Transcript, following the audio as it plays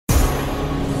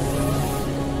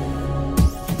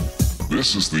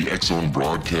This is the X-Zone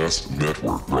Broadcast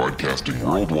Network, broadcasting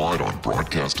worldwide on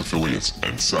broadcast affiliates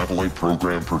and satellite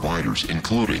program providers,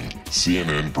 including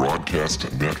CNN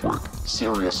Broadcast Network,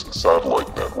 Sirius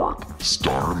Satellite Network,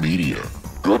 Star Media,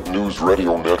 Good News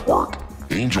Radio Network,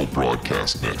 Angel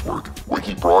Broadcast Network,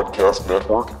 Wiki Broadcast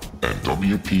Network, and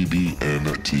WPBN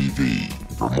TV.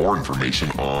 For more information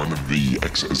on the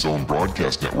X-Zone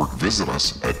Broadcast Network, visit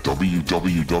us at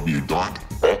www.xzbn.net.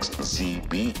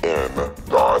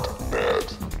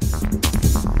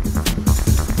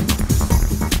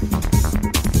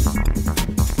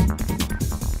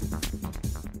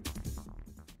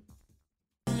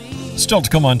 Still to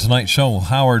come on tonight's show,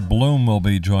 Howard Bloom will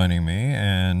be joining me,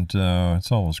 and it's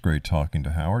always great talking to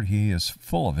Howard. He is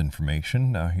full of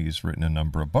information. He's written a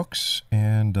number of books,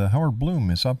 and Howard Bloom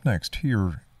is up next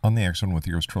here on the X-Zone with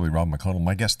yours truly, Rob McConnell.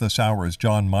 My guest this hour is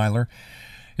John Milor.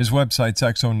 His website's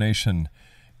X-Zone Nation,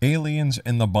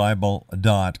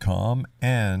 aliensinthebible.com,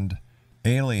 and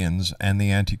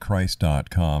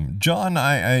aliensandtheantichrist.com. John,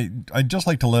 I'd just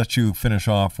like to let you finish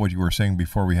off what you were saying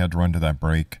before we had to run to that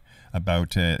break about,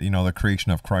 the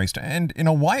creation of Christ. And,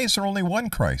 why is there only one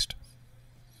Christ?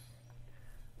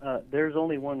 There's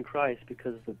only one Christ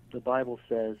because the Bible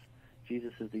says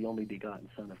Jesus is the only begotten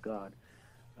Son of God.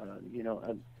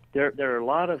 There are a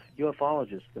lot of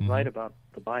ufologists that write about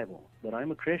the Bible, but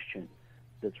I'm a Christian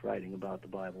that's writing about the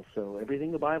Bible. So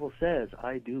everything the Bible says,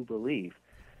 I do believe.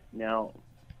 Now,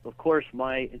 of course,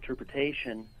 my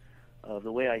interpretation of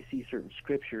the way I see certain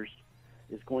scriptures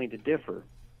is going to differ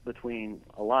between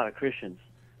a lot of Christians,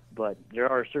 but there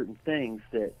are certain things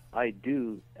that I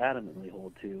do adamantly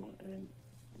hold to, and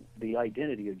the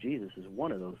identity of Jesus is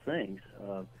one of those things.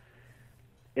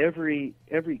 Every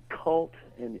cult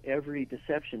and every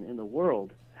deception in the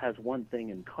world has one thing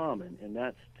in common, and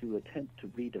that's to attempt to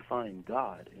redefine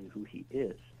God and who He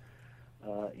is.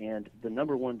 And the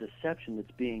number one deception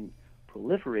that's being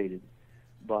proliferated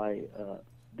by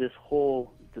this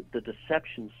whole the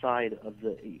deception side of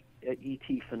the ET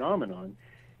phenomenon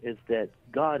is that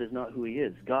God is not who He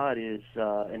is. God is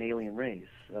an alien race,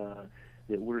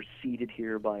 that we're seeded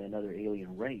here by another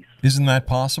alien race. Isn't that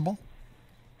possible?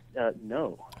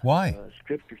 No. Why?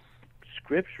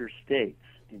 Scripture states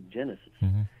in Genesis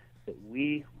that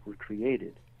we were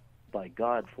created by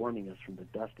God forming us from the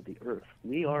dust of the earth.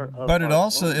 We are. But it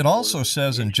also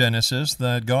says in Genesis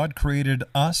that God created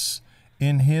us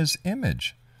in His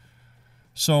image.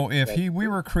 So if we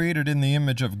were created in the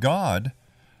image of God,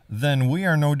 then we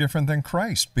are no different than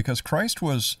Christ, because Christ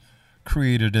was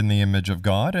created in the image of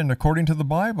God, and according to the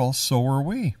Bible, so were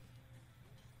we.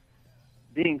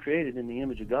 Being created in the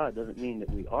image of God doesn't mean that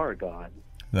we are God.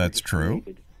 That's true.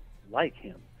 Like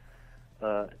Him.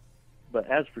 But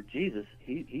as for Jesus,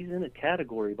 he's in a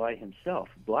category by Himself.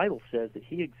 The Bible says that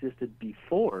He existed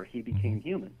before He became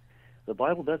human. The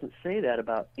Bible doesn't say that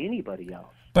about anybody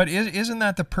else. But isn't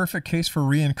that the perfect case for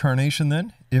reincarnation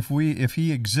then? If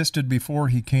He existed before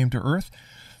He came to earth,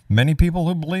 many people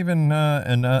who believe in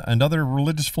other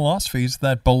religious philosophies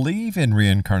that believe in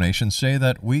reincarnation say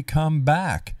that we come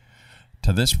back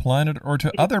to this planet or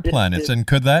to other planets, and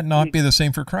could that not be the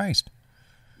same for Christ?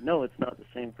 No, it's not the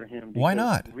same for Him. Why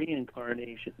not?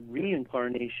 Reincarnation,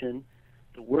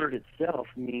 the word itself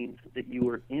means that you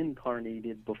were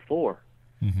incarnated before.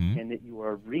 And that you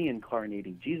are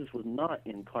reincarnating. Jesus was not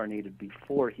incarnated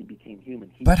before He became human.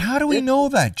 But how do we know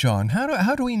that, John?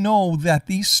 How do we know that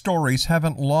these stories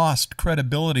haven't lost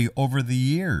credibility over the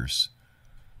years?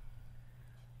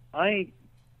 I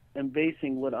am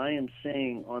basing what I am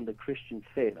saying on the Christian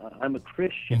faith. I'm a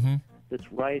Christian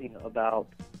that's writing about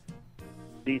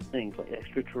these things like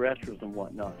extraterrestrials and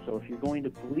whatnot. So if you're going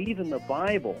to believe in the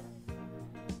Bible,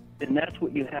 then that's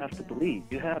what you have to believe.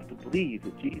 You have to believe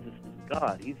that Jesus is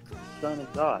God. He's the Son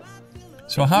of God.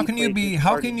 So how can you be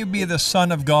the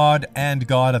Son of God and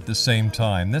God at the same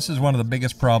time? This is one of the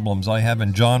biggest problems I have.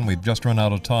 And John, we've just run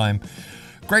out of time.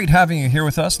 Great having you here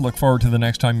with us. Look forward to the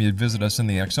next time you visit us in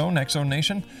the X-Zone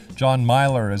Nation. John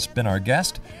Milor has been our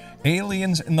guest.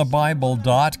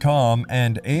 aliensinthebible.com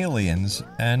and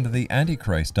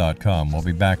aliensandtheantichrist.com. We'll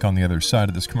be back on the other side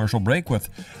of this commercial break with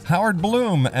Howard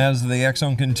Bloom as the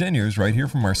X-Zone continues right here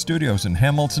from our studios in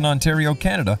Hamilton, Ontario,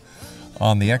 Canada,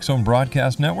 on the X-Zone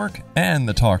Broadcast Network and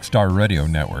the Talkstar Radio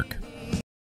Network.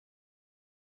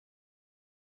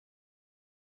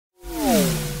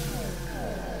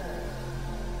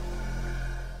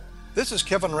 This is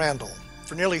Kevin Randall.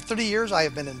 For nearly 30 years, I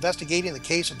have been investigating the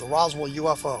case of the Roswell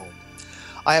UFO.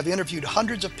 I have interviewed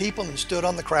hundreds of people and stood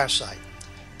on the crash site.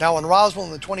 Now in Roswell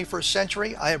in the 21st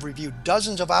Century, I have reviewed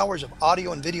dozens of hours of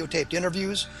audio and videotaped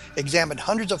interviews, examined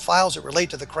hundreds of files that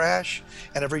relate to the crash,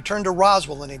 and have returned to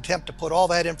Roswell in an attempt to put all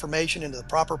that information into the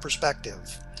proper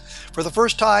perspective. For the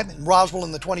first time in Roswell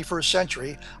in the 21st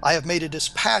Century, I have made a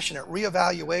dispassionate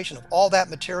reevaluation of all that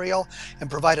material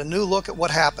and provide a new look at what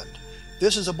happened.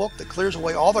 This is a book that clears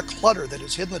away all the clutter that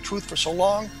has hidden the truth for so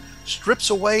long,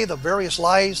 strips away the various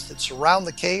lies that surround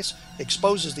the case,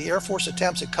 exposes the Air Force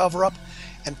attempts at cover-up,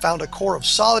 and found a core of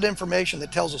solid information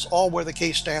that tells us all where the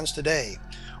case stands today.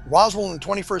 Roswell in the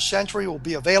 21st Century will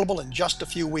be available in just a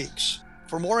few weeks.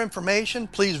 For more information,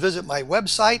 please visit my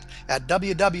website at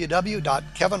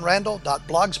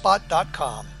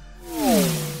www.kevinrandall.blogspot.com.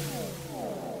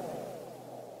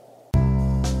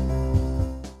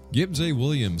 Gibbs A.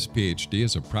 Williams, Ph.D.,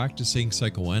 is a practicing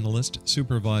psychoanalyst,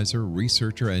 supervisor,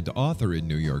 researcher, and author in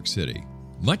New York City.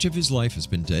 Much of his life has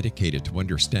been dedicated to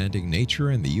understanding nature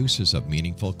and the uses of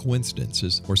meaningful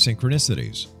coincidences or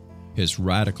synchronicities. His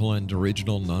radical and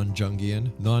original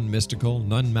non-Jungian, non-mystical,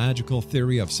 non-magical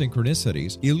theory of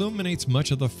synchronicities illuminates much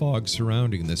of the fog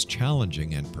surrounding this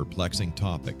challenging and perplexing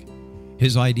topic.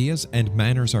 His ideas and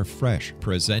manners are fresh,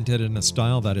 presented in a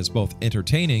style that is both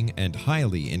entertaining and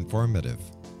highly informative.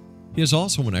 He is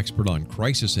also an expert on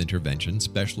crisis intervention,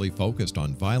 specially focused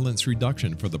on violence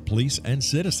reduction for the police and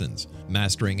citizens,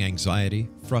 mastering anxiety,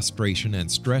 frustration,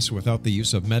 and stress without the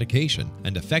use of medication,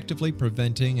 and effectively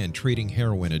preventing and treating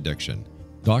heroin addiction.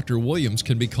 Dr. Williams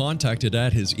can be contacted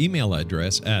at his email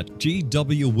address at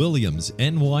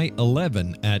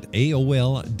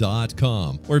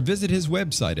gwwilliamsny11@aol.com or visit his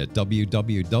website at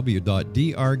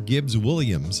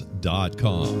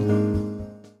www.drgibbswilliams.com.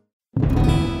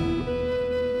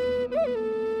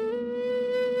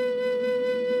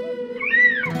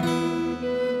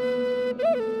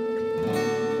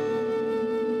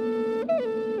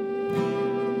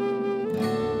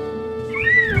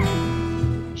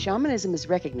 Shamanism is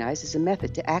recognized as a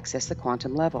method to access the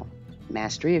quantum level.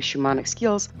 Mastery of shamanic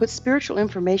skills puts spiritual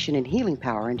information and healing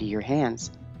power into your hands.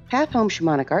 Path Home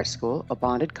Shamanic Art School, a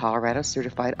bonded Colorado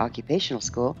certified occupational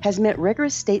school, has met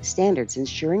rigorous state standards,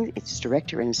 ensuring its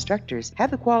director and instructors have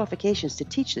the qualifications to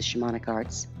teach the shamanic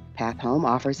arts. Path Home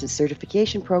offers its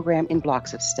certification program in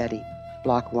blocks of study.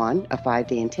 Block 1, a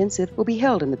 5-day intensive, will be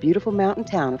held in the beautiful mountain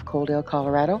town of Coaldale,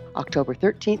 Colorado, October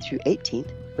 13th through 18th.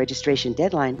 Registration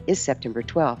deadline is September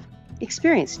 12th.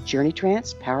 Experience journey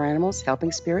trance, power animals,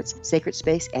 helping spirits, sacred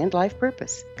space, and life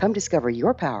purpose. Come discover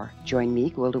your power. Join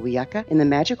me, Gwilda Wiyaka, in the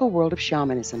magical world of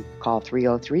shamanism. Call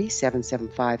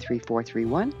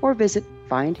 303-775-3431 or visit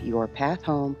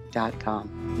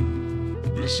findyourpathhome.com.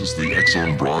 This is the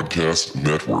X-Zone Broadcast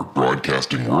Network,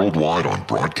 broadcasting worldwide on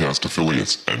broadcast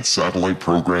affiliates and satellite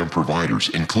program providers,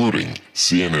 including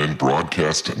CNN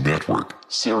Broadcast Network,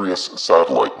 Sirius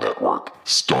Satellite Network,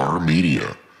 Star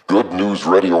Media, Good News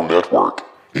Radio Network,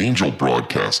 Angel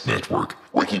Broadcast Network,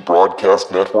 Wiki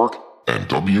Broadcast Network, and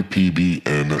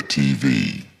WPBN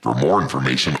TV. For more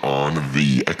information on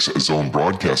the X-Zone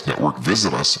Broadcast Network,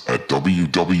 visit us at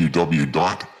www.xzbn.net.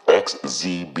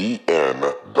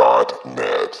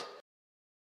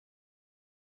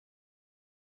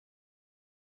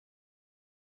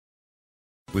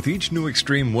 With each new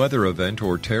extreme weather event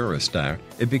or terrorist act,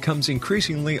 it becomes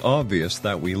increasingly obvious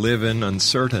that we live in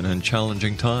uncertain and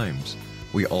challenging times.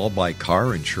 We all buy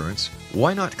car insurance.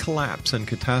 Why not collapse and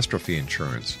catastrophe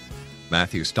insurance?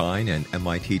 Matthew Stein, an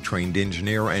MIT-trained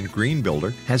engineer and green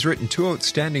builder, has written 2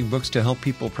 outstanding books to help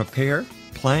people prepare,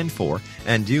 plan for,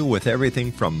 and deal with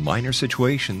everything from minor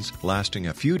situations lasting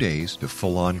a few days to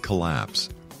full-on collapse.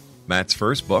 Matt's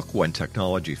first book, When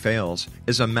Technology Fails,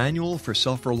 is a manual for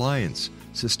self-reliance,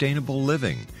 sustainable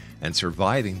living, and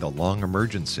surviving the long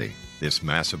emergency. This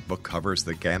massive book covers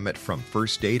the gamut from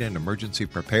first aid and emergency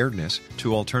preparedness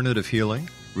to alternative healing,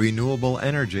 renewable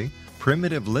energy,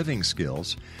 primitive living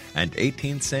skills, and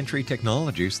 18th century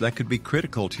technologies that could be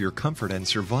critical to your comfort and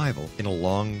survival in a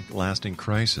long-lasting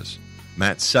crisis.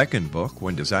 Matt's second book,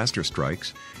 When Disaster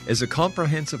Strikes, is a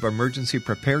comprehensive emergency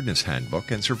preparedness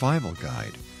handbook and survival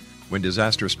guide. When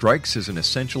Disaster Strikes is an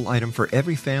essential item for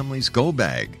every family's go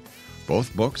bag.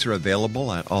 Both books are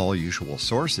available at all usual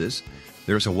sources.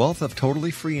 There's a wealth of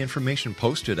totally free information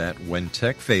posted at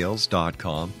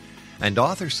whentechfails.com, and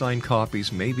author-signed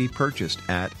copies may be purchased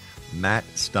at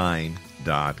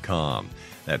mattstein.com.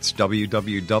 That's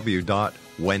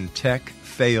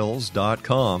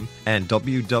www.whentechfails.com and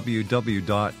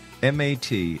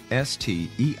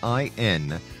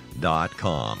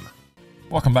www.mattstein.com.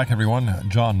 Welcome back, everyone.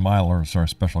 John Milor is our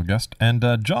special guest. And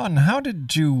John, how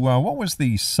did you, what was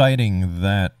the sighting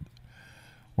that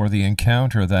or the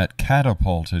encounter that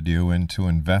catapulted you into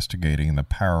investigating the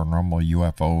paranormal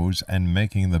UFOs and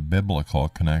making the biblical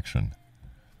connection?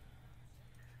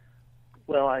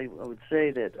 Well, I would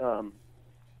say that,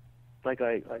 like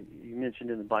you mentioned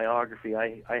in the biography,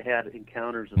 I had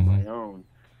encounters of my own.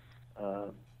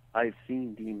 I've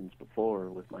seen demons before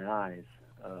with my eyes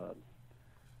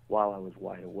while I was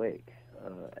wide awake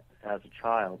as a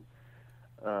child.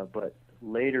 But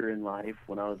later in life,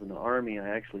 when I was in the Army, I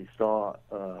actually saw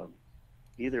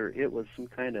either it was some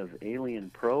kind of alien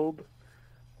probe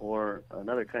or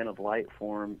another kind of life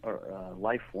form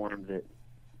that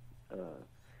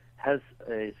has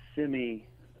a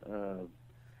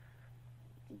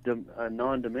a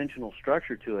non-dimensional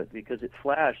structure to it, because it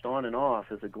flashed on and off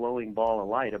as a glowing ball of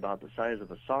light about the size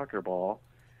of a soccer ball.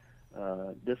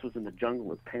 This was in the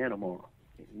jungle of Panama.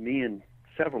 Me and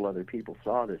several other people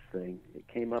saw this thing. It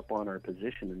came up on our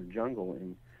position in the jungle,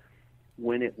 and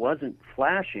when it wasn't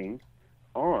flashing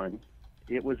on,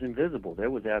 it was invisible. There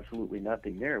was absolutely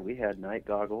nothing there. We had night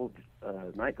goggles,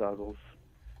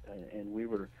 and we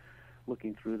were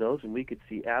looking through those, and we could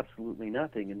see absolutely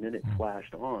nothing, and then it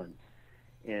flashed on.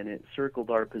 And it circled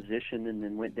our position and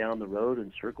then went down the road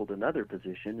and circled another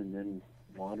position and then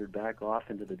wandered back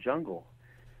off into the jungle.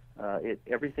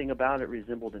 Everything about it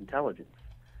resembled intelligence.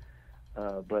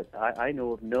 But I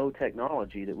know of no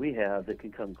technology that we have that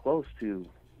can come close to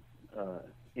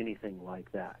anything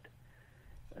like that.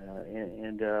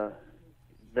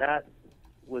 That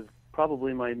was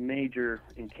probably my major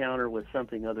encounter with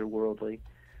something otherworldly.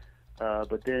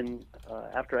 But then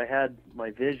after I had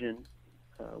my vision,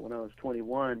 when I was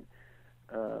 21,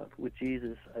 with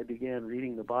Jesus, I began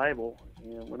reading the Bible,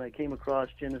 and when I came across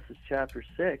Genesis chapter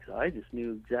 6, I just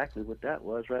knew exactly what that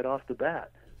was right off the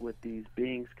bat, with these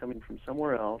beings coming from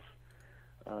somewhere else,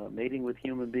 mating with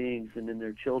human beings, and then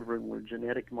their children were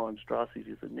genetic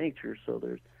monstrosities of nature, so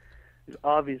there's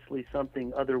obviously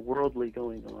something otherworldly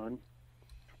going on.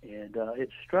 And it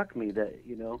struck me that,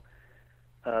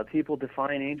 people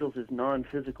define angels as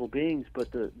non-physical beings,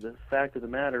 but the fact of the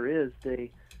matter is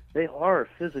they are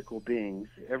physical beings.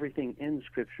 Everything in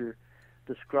Scripture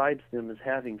describes them as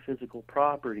having physical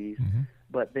properties,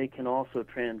 but they can also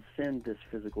transcend this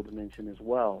physical dimension as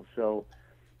well. So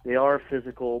they are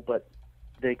physical, but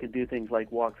they can do things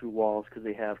like walk through walls because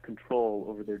they have control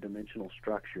over their dimensional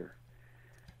structure.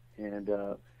 And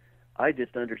I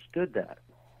just understood that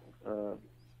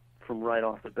from right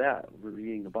off the bat,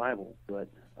 reading the Bible, but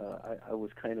I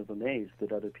was kind of amazed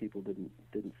that other people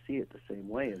didn't see it the same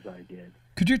way as I did.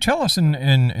 Could you tell us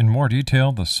in more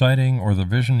detail the sighting or the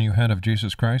vision you had of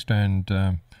Jesus Christ,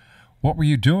 and what were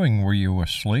you doing? Were you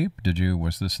asleep?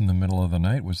 Was this in the middle of the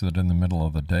night? Was it in the middle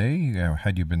of the day?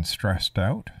 Had you been stressed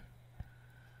out?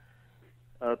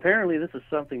 Apparently this is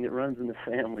something that runs in the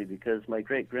family, because my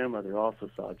great-grandmother also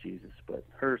saw Jesus, but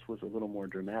hers was a little more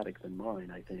dramatic than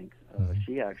mine, I think.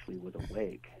 She actually was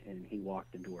awake, and he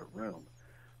walked into her room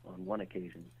on one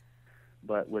occasion.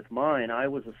 But with mine, I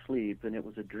was asleep, and it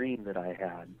was a dream that I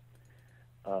had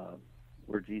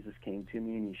where Jesus came to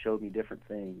me, and he showed me different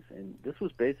things. And this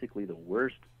was basically the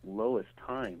worst, lowest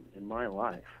time in my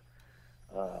life.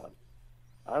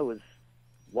 I was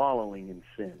wallowing in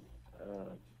sin.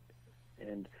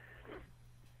 And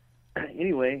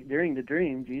anyway, during the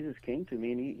dream, Jesus came to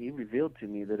me, and he revealed to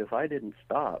me that if I didn't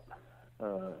stop,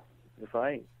 if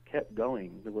I kept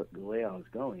going the way I was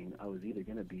going, I was either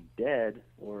going to be dead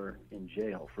or in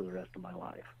jail for the rest of my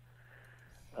life.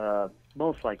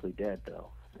 Most likely dead,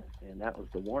 though. And that was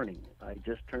the warning. I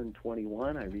just turned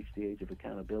 21. I reached the age of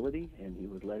accountability, and he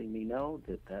was letting me know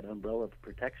that umbrella of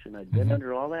protection I'd been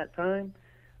under all that time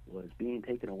was being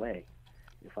taken away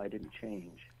if I didn't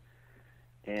change.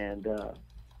 And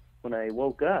when I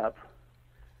woke up,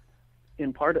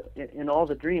 in all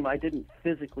the dream, I didn't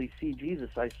physically see Jesus.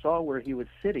 I saw where he was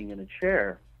sitting in a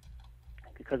chair,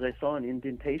 because I saw an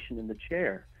indentation in the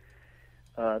chair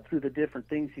through the different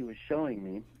things he was showing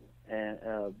me.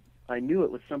 And I knew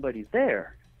it was somebody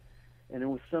there, and there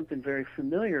was something very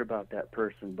familiar about that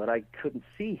person, but I couldn't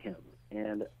see him.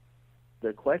 And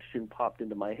the question popped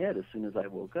into my head as soon as I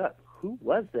woke up: who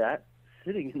was that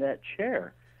sitting in that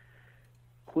chair,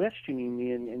 questioning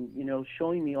me and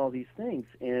showing me all these things?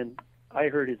 And I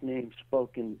heard his name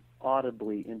spoken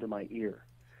audibly into my ear,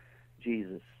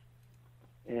 Jesus.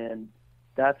 And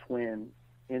that's when,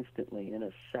 instantly, in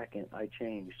a second, I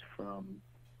changed from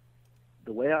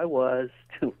the way I was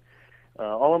to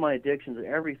all of my addictions and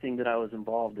everything that I was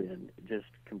involved in. Just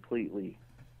completely,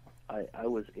 I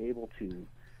was able to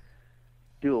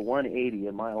do a 180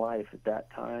 in my life at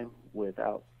that time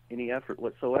without any effort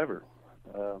whatsoever.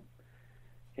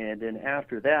 And then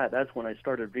after that, that's when I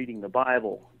started reading the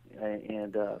Bible,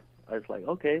 And I was like,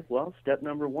 okay, well, step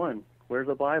number one, where's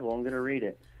the Bible? I'm going to read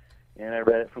it. And I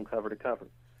read it from cover to cover.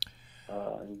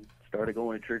 And started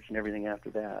going to church and everything after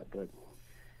that. But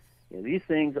these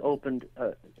things opened,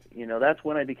 that's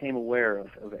when I became aware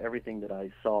of everything that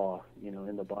I saw,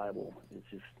 in the Bible. It's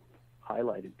just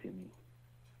highlighted to me.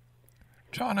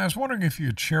 John, I was wondering if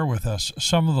you'd share with us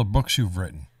some of the books you've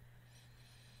written.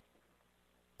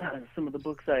 Some of the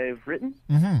books I've written?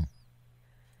 Mm-hmm.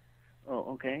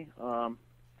 Oh, okay.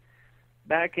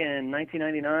 Back in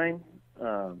 1999,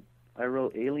 I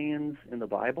wrote Aliens in the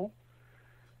Bible,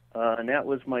 and that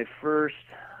was my first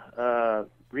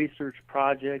research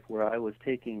project where I was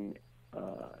taking,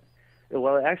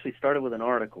 it actually started with an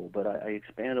article, but I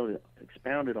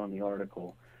expounded on the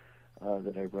article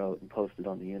that I wrote and posted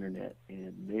on the internet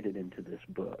and made it into this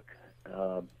book.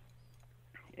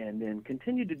 And then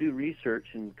continued to do research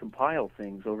and compile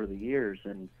things over the years.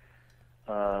 And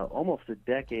almost a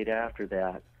decade after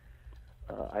that,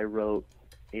 I wrote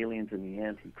Aliens and the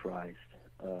Antichrist,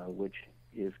 which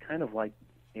is kind of like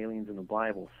Aliens in the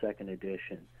Bible, second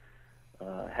edition.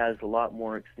 Has a lot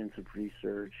more extensive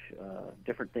research,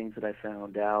 different things that I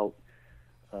found out,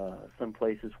 some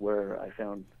places where I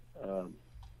found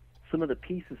some of the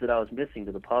pieces that I was missing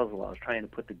to the puzzle I was trying to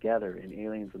put together in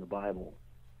Aliens in the Bible.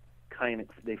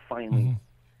 They finally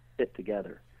fit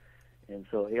together. And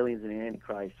so Aliens and the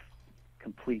Antichrist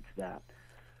completes that.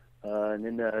 And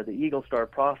then the Eagle Star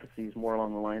Prophecy is more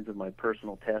along the lines of my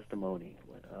personal testimony,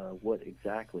 what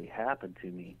exactly happened to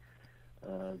me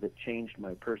that changed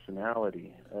my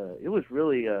personality. It was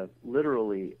really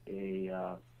literally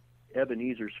a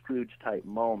Ebenezer Scrooge type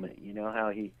moment. You know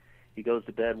how he goes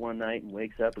to bed one night and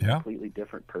wakes up a completely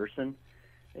different person,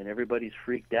 and everybody's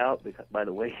freaked out by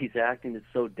the way he's acting. It's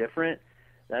so different.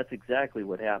 That's exactly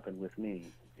what happened with me,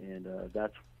 and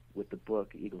that's what the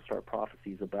book Eagle Star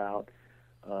Prophecy is about.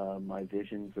 My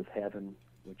visions of heaven,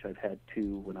 which I've had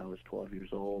 2 when I was 12 years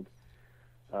old,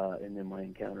 and then my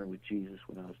encounter with Jesus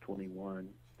when I was 21,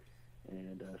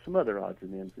 and some other odds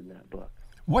and ends in that book.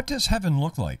 What does heaven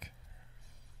look like?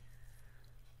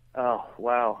 Oh,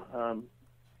 wow.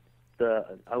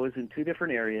 I was in 2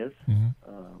 different areas.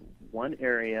 One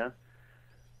area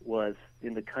was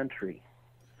in the country,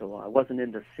 so I wasn't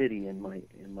in the city in my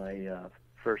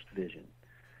first vision.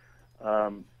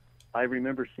 I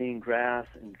remember seeing grass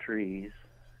and trees,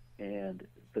 and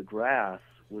the grass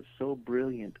was so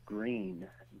brilliant green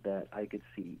that I could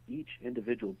see each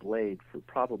individual blade for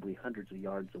probably hundreds of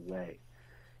yards away.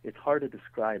 It's hard to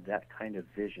describe that kind of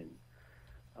vision.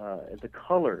 The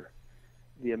color,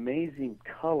 the amazing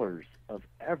colors of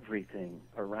everything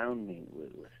around me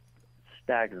was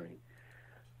staggering.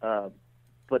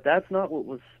 But that's not what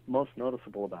was most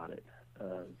noticeable about it.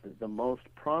 The most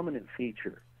prominent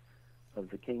feature of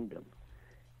the kingdom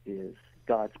is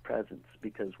God's presence,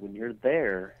 because when you're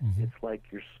there, it's like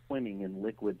you're swimming in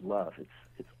liquid love.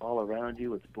 It's all around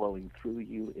you. It's blowing through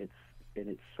you.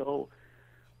 It's so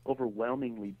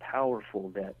overwhelmingly powerful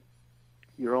that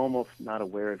you're almost not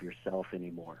aware of yourself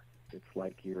anymore. It's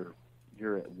like you're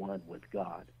at one with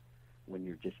God when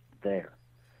you're just there,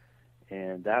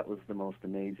 and that was the most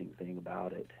amazing thing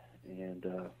about it. And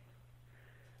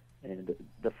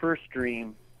the first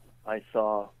dream I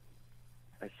saw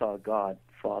God,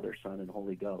 Father, Son, and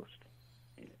Holy Ghost,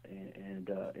 and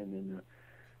then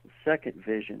the second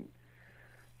vision,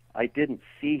 I didn't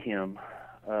see him,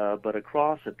 but a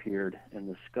cross appeared in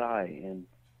the sky and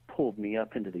pulled me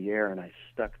up into the air, and I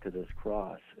stuck to this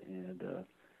cross, and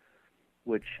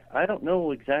which I don't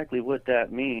know exactly what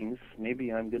that means.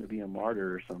 Maybe I'm going to be a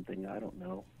martyr or something. I don't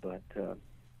know, but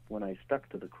when I stuck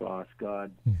to the cross,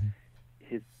 God,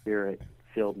 His Spirit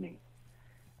filled me,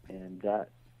 and that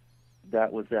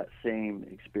was that same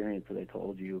experience that I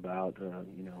told you about,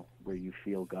 where you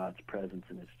feel God's presence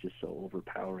and it's just so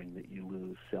overpowering that you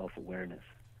lose self-awareness.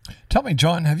 Tell me,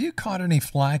 John, have you caught any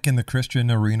flack in the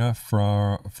Christian arena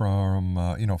for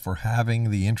having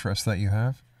the interest that you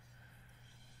have?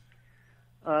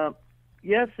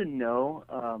 Yes and no.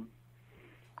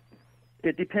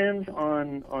 It depends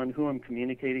on who I'm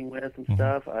communicating with and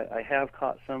stuff. I have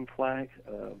caught some flack.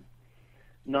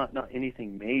 Not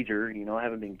anything major, I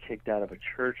haven't been kicked out of a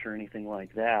church or anything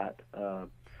like that.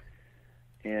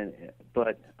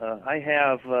 But I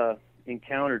have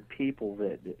encountered people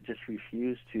that just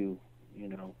refuse to,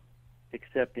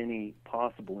 accept any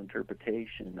possible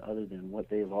interpretation other than what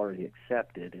they've already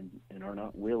accepted and are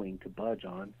not willing to budge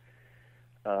on.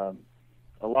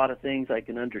 A lot of things I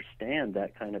can understand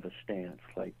that kind of a stance,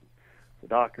 like the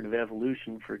doctrine of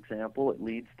evolution, for example. It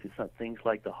leads to some things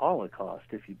like the Holocaust,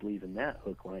 if you believe in that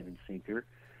hook, line, and sinker.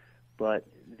 But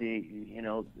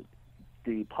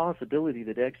the possibility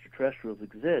that extraterrestrials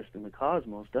exist in the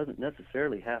cosmos doesn't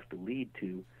necessarily have to lead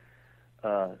to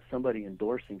somebody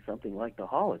endorsing something like the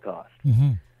Holocaust.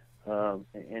 Mm-hmm.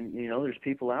 And there's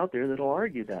people out there that'll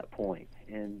argue that point,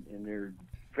 and they're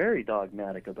very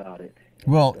dogmatic about it.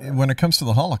 Well, when it comes to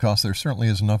the Holocaust, there certainly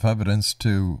is enough evidence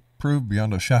to prove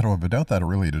beyond a shadow of a doubt that it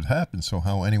really did happen. So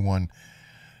how anyone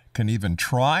can even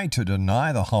try to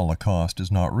deny the Holocaust is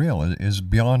not real is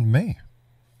beyond me.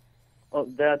 Oh,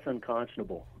 that's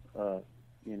unconscionable. What's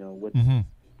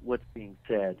being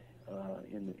said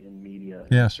in media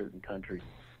in certain countries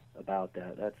about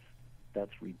that.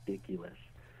 That's ridiculous.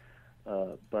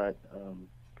 I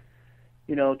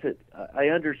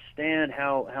understand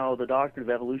how the doctrine of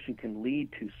evolution can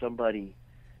lead to somebody,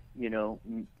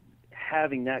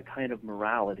 having that kind of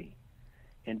morality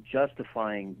and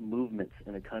justifying movements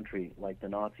in a country like the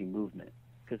Nazi movement,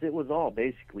 because it was all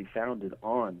basically founded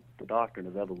on the doctrine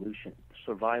of evolution,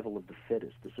 survival of the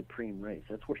fittest, the supreme race.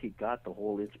 That's where he got the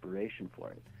whole inspiration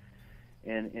for it.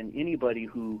 And anybody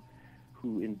who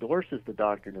endorses the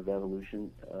doctrine of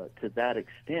evolution to that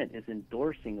extent is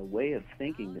endorsing a way of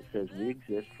thinking that says we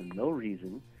exist for no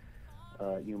reason.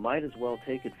 You might as well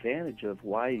take advantage of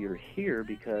why you're here,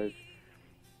 because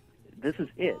this is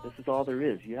it. This is all there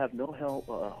is. You have no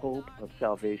hope of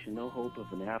salvation, no hope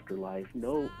of an afterlife,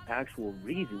 no actual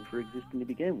reason for existing to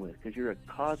begin with, because you're a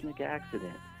cosmic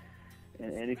accident.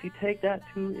 And if you take that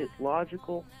to its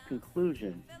logical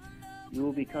conclusion, you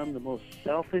will become the most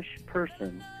selfish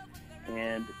person,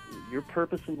 and your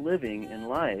purpose in living in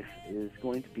life is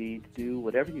going to be to do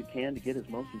whatever you can to get as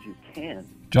most as you can.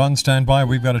 John, stand by.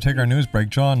 We've got to take our news break.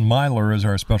 John Milor is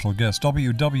our special guest.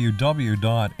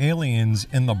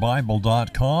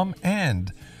 www.aliensinthebible.com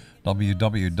and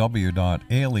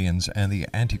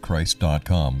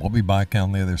www.aliensandtheantichrist.com. We'll be back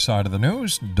on the other side of the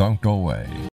news. Don't go away.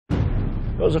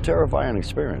 It was a terrifying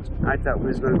experience. I thought we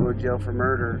was going to go to jail for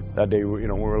murder. That day, we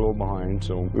were a little behind,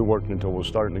 so we worked until it was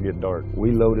starting to get dark. We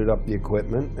loaded up the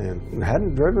equipment and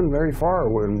hadn't driven very far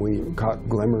when we caught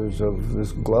glimmers of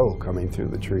this glow coming through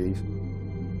the trees.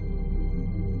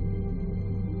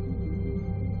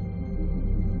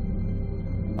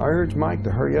 I urged Mike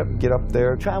to hurry up and get up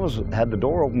there. Travis had the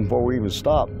door open before we even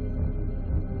stopped.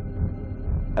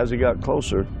 As he got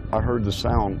closer, I heard the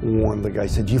sound. One of the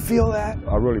guys said, "You feel that?"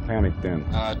 I really panicked then.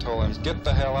 I told him, "Get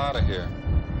the hell out of here."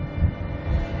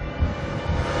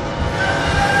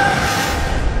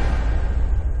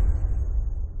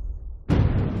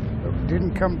 It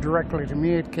didn't come directly to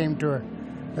me, it came to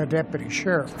a deputy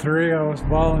sheriff. Three of us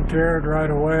volunteered right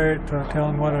away to tell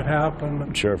him what had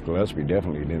happened. Sheriff Gillespie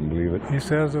definitely didn't believe it. He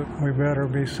says that we better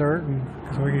be certain,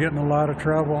 because we get in a lot of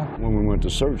trouble. When we went to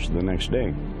search the next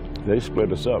day, they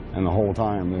split us up, and the whole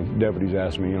time the deputies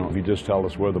asked me, if you just tell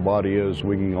us where the body is,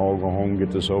 we can all go home and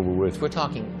get this over with. We're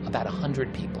talking about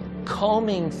 100 people.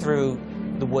 Combing through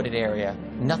the wooded area,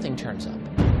 nothing turns up.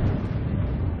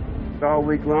 All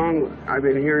week long, I've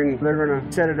been hearing they're going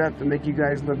to set it up to make you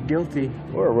guys look guilty.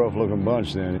 We're a rough-looking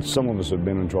bunch then. Some of us have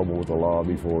been in trouble with the law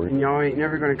before. And y'all ain't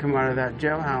never going to come out of that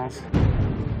jailhouse.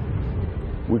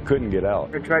 We couldn't get out.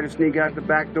 I tried to sneak out the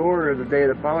back door the day of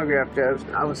the polygraph test.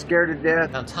 I was scared to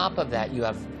death. On top of that, you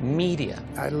have media.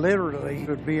 I literally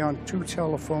would be on 2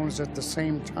 telephones at the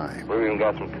same time. We've even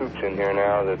got some coops in here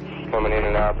now that's coming in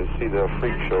and out to see the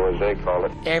freak show, as they call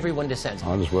it. Everyone descends.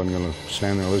 I just wasn't going to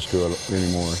stand there and listen to it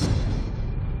anymore.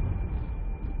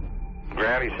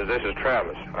 Granny says, "This is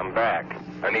Travis. I'm back.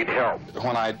 I need help."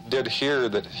 When I did hear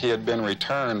that he had been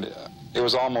returned, it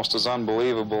was almost as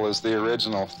unbelievable as the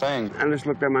original thing. I just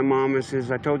looked at my mom and says,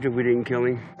 "I told you we didn't kill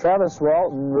him." Travis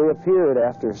Walton reappeared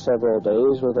after several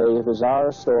days with a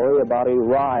bizarre story about a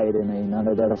ride in an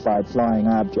unidentified flying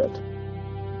object.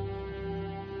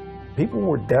 People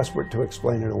were desperate to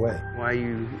explain it away. Why are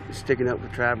you sticking up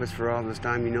with Travis for all this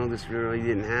time? You know this really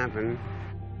didn't happen.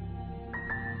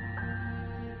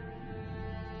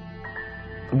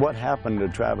 What happened to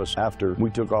Travis after we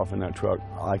took off in that truck,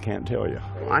 I can't tell you.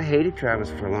 I hated Travis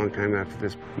for a long time after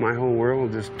this. My whole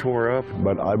world just tore up.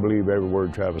 But I believe every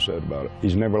word Travis said about it.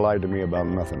 He's never lied to me about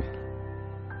nothing.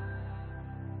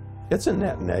 It's a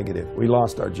net negative. We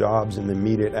lost our jobs in the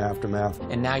immediate aftermath.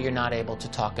 And now you're not able to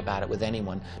talk about it with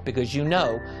anyone, because you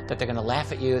know that they're going to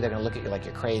laugh at you, they're going to look at you like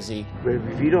you're crazy. But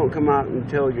if you don't come out and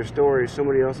tell your story,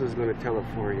 somebody else is going to tell it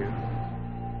for you.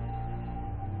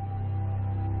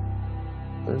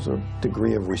 There's a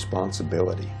degree of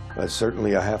responsibility.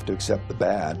 Certainly I have to accept the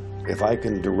bad. If I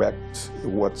can direct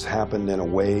what's happened in a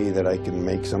way that I can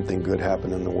make something good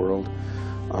happen in the world,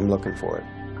 I'm looking for it.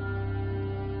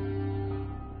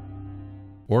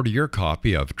 Order your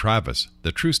copy of Travis,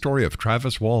 The True Story of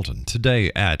Travis Walton,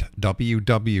 today at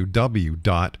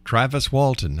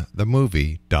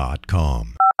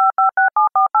www.traviswaltonthemovie.com.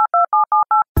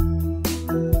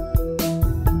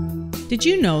 Did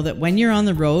you know that when you're on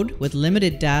the road with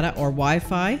limited data or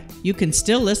Wi-Fi, you can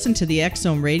still listen to the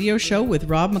X-Zone radio show with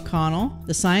Rob McConnell,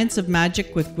 The Science of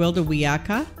Magic with Gwilda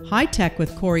Wiyaka, High Tech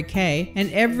with Corey Kay,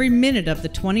 and every minute of the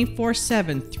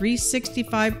 24/7,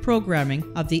 365 programming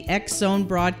of the X-Zone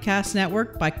Broadcast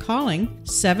Network by calling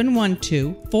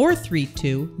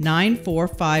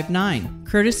 712-432-9459,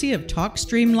 courtesy of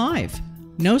TalkStream Live.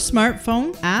 No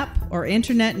smartphone, app, or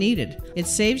internet needed. It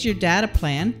saves your data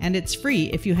plan, and it's free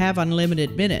if you have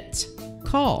unlimited minutes.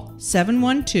 Call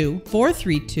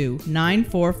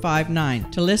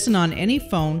 712-432-9459 to listen on any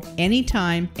phone,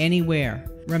 anytime, anywhere.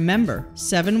 Remember,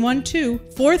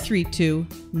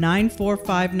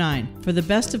 712-432-9459 for the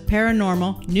best of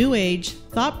paranormal, new age,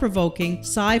 thought-provoking,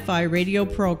 sci-fi radio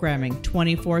programming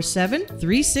 24/7,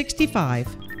 365.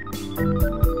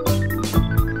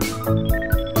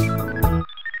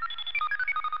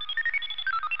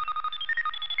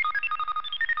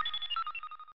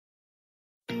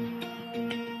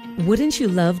 Wouldn't you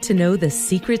love to know the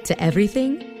secret to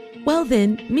everything? Well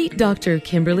then, meet Dr.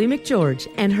 Kimberly McGeorge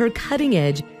and her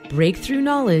cutting-edge breakthrough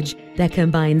knowledge that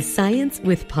combines science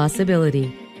with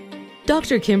possibility.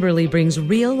 Dr. Kimberly brings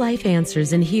real-life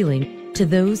answers and healing to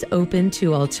those open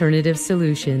to alternative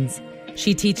solutions.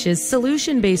 She teaches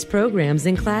solution-based programs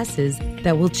and classes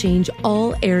that will change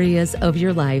all areas of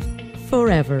your life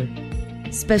forever.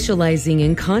 Specializing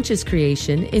in conscious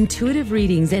creation, intuitive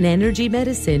readings, and energy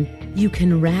medicine, you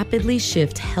can rapidly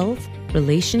shift health,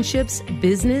 relationships,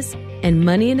 business, and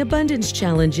money and abundance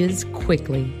challenges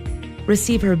quickly.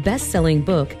 Receive her best-selling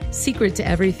book, Secret to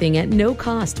Everything, at no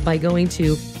cost by going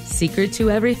to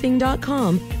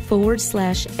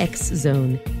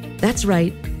secrettoeverything.com/X-Zone. That's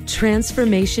right,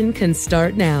 transformation can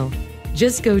start now.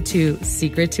 Just go to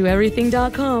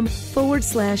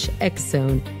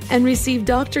secrettoeverything.com/X-Zone and receive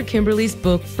Dr. Kimberly's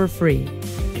book for free.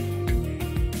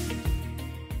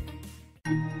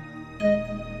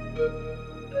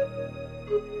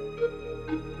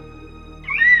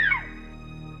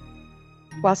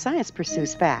 While science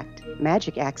pursues fact,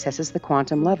 magic accesses the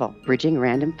quantum level, bridging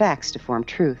random facts to form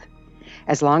truth.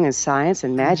 As long as science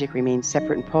and magic remain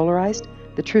separate and polarized,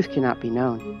 the truth cannot be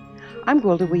known. I'm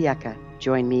Gwilda Wiyaka.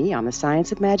 Join me on the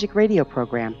Science of Magic radio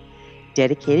program,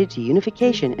 dedicated to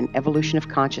unification and evolution of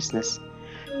consciousness.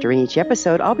 During each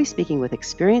episode, I'll be speaking with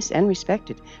experienced and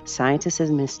respected scientists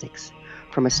and mystics.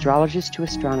 From astrologers to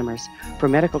astronomers,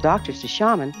 from medical doctors to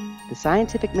shaman, the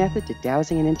scientific method to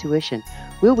dowsing and intuition,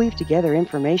 we'll weave together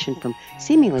information from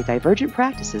seemingly divergent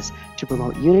practices to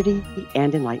promote unity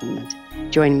and enlightenment.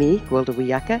 Join me, Gwilda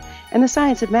Wiyaka, and the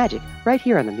Science of Magic right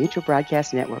here on the Mutual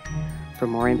Broadcast Network. For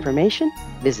more information,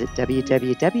 visit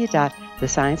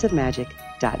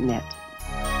www.thescienceofmagic.net.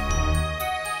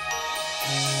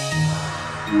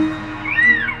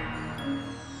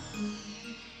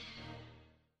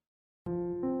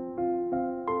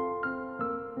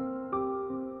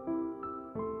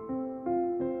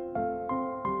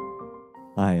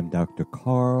 I am Dr.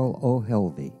 Carl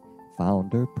O'Helvey,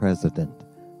 founder, president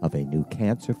of a new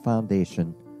cancer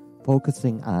foundation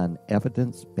focusing on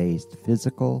evidence-based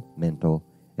physical, mental,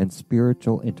 and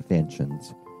spiritual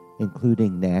interventions,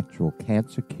 including natural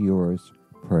cancer cures,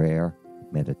 prayer,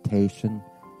 meditation,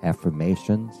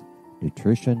 affirmations,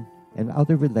 nutrition, and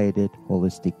other related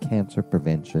holistic cancer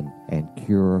prevention and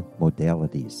cure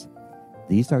modalities.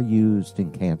 These are used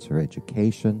in cancer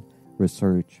education,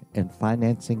 research, and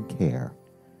financing care.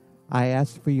 I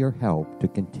ask for your help to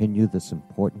continue this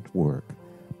important work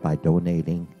by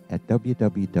donating at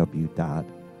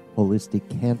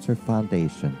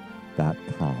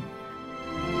www.holisticcancerfoundation.com.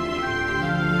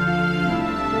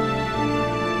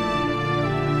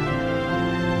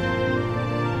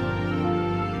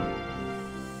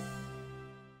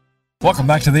 Welcome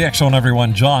back to the X-Zone,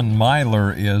 everyone. John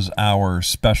Milor is our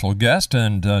special guest,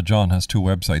 and John has two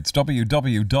websites,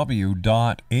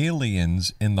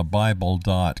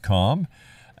 www.aliensinthebible.com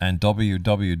and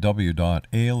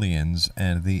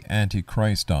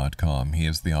www.aliensandtheantichrist.com. He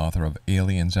is the author of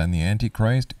Aliens and the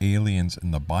Antichrist, Aliens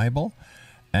in the Bible,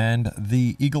 and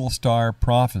The Eagle Star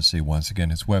Prophecy. Once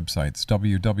again, his websites,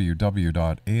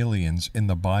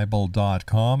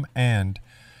 www.aliensinthebible.com and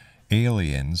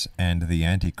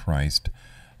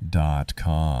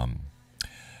aliensandtheantichrist.com.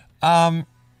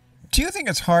 Do you think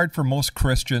it's hard for most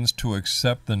Christians to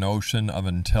accept the notion of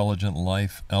intelligent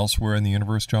life elsewhere in the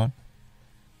universe, John?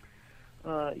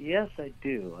 Yes, I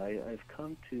do. I've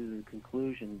come to the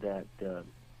conclusion that the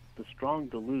strong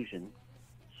delusion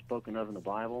spoken of in the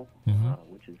Bible,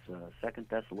 which is 2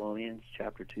 Thessalonians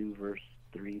chapter 2, verse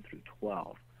 3 through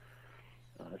 12.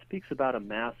 It speaks about a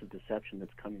massive deception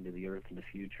that's coming to the earth in the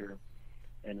future,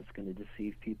 and it's going to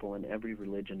deceive people in every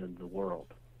religion in the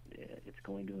world. It's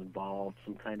going to involve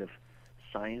some kind of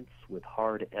science with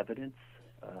hard evidence.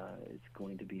 It's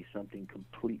going to be something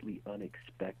completely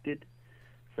unexpected,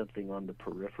 something on the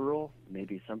peripheral,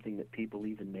 maybe something that people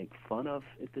even make fun of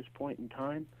at this point in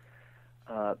time.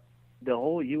 The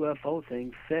whole UFO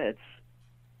thing fits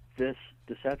this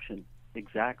deception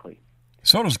exactly.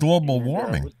 So does global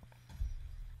warming.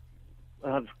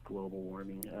 Global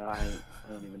warming. I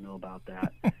don't even know about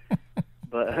that.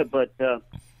 but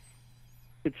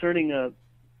concerning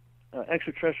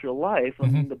extraterrestrial life, I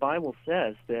mean, the Bible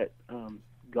says that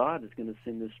God is going to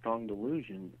send this strong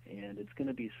delusion, and it's going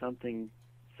to be something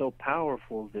so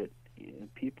powerful that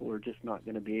people are just not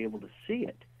going to be able to see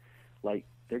it. Like,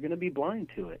 they're going to be blind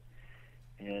to it.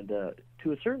 And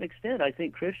to a certain extent, I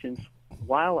think Christians,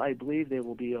 while I believe they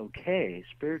will be okay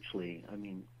spiritually, I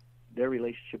mean, their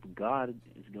relationship with God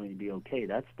is going to be okay.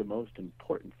 That's the most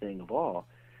important thing of all.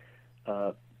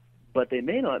 But they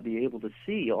may not be able to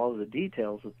see all of the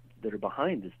details that are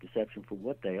behind this deception for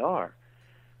what they are,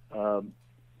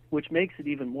 which makes it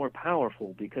even more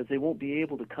powerful because they won't be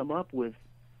able to come up with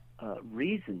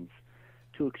reasons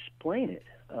to explain it.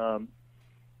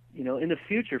 In the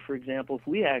future, for example, if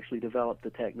we actually develop the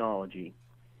technology,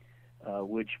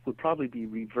 which would probably be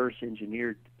reverse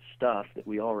engineered stuff that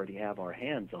we already have our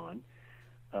hands on,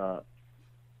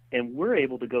 and we're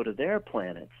able to go to their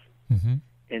planets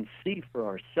and see for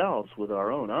ourselves with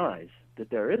our own eyes that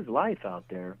there is life out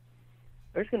there,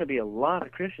 there's going to be a lot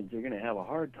of Christians who are going to have a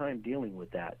hard time dealing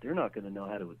with that. They're not going to know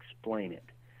how to explain it.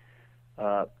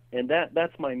 And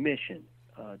that's my mission.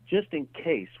 Just in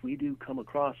case we do come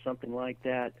across something like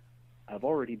that, I've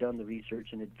already done the research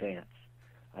in advance.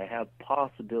 I have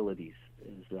possibilities,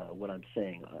 is what I'm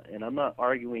saying. And I'm not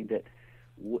arguing that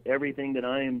everything that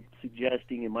I'm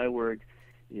suggesting in my work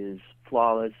is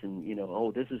flawless and,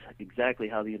 this is exactly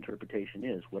how the interpretation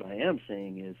is. What I am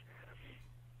saying is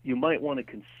you might want to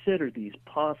consider these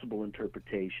possible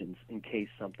interpretations in case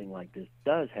something like this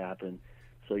does happen,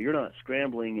 so you're not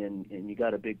scrambling and you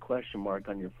got a big question mark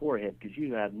on your forehead because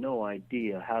you have no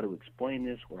idea how to explain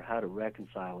this or how to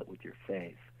reconcile it with your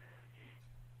faith.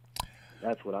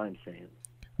 That's what I'm saying.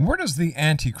 Where does the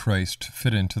Antichrist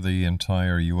fit into the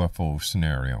entire UFO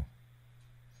scenario?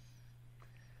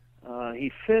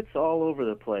 He fits all over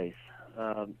the place.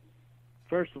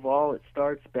 First of all, it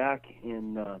starts back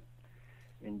in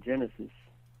Genesis.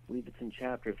 I believe it's in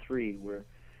chapter 3,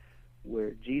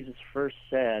 where Jesus first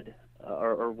said,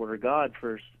 or where God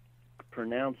first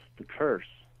pronounced the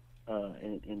curse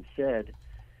and said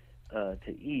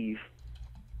to Eve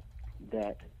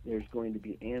that there's going to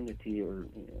be enmity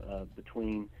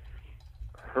between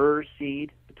her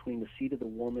seed, between the seed of the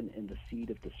woman and the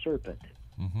seed of the serpent.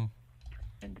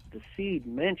 And the seed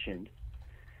mentioned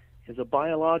is a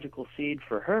biological seed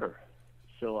for her.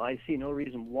 So I see no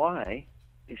reason why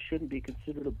it shouldn't be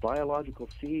considered a biological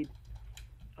seed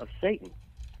of Satan.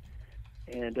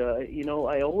 And,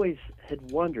 I always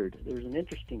had wondered, there's an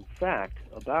interesting fact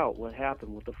about what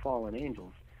happened with the fallen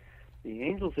angels. The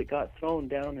angels that got thrown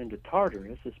down into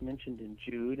Tartarus, as mentioned in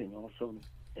Jude and also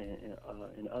in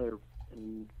I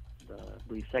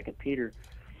believe 2 Peter,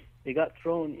 they got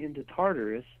thrown into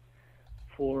Tartarus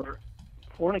for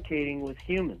fornicating with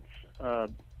humans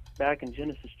back in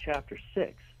Genesis chapter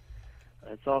 6.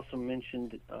 It's also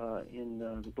mentioned in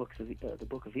the book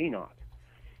of Enoch.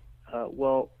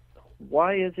 Well,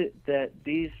 why is it that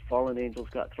these fallen angels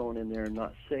got thrown in there and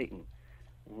not Satan?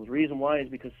 Well, the reason why is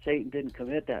because Satan didn't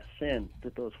commit that sin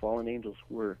that those fallen angels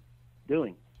were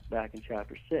doing back in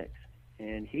chapter 6.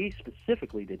 And he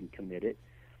specifically didn't commit it,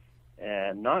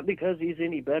 and not because he's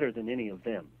any better than any of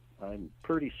them. I'm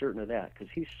pretty certain of that, because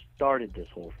he started this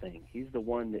whole thing. He's the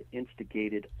one that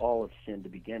instigated all of sin to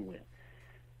begin with.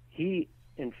 He,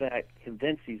 in fact,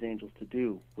 convinced these angels to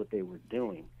do what they were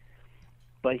doing.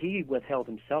 But he withheld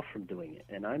himself from doing it.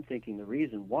 And I'm thinking the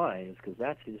reason why is because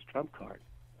that's his trump card.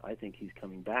 I think he's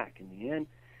coming back. In the end,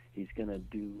 he's going to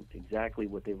do exactly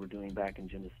what they were doing back in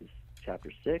Genesis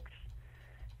chapter 6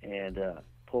 and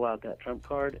pull out that trump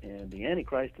card. And the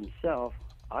Antichrist himself,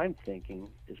 I'm thinking,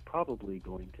 is probably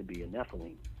going to be a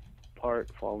Nephilim,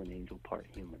 part fallen angel, part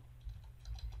human.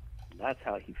 That's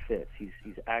how he fits.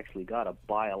 He's actually got a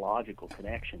biological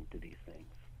connection to these things.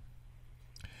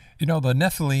 The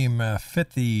Nephilim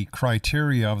fit the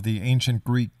criteria of the ancient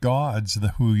Greek gods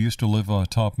who used to live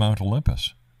atop Mount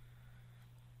Olympus.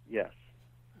 Yes,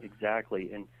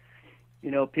 exactly. And,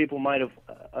 people might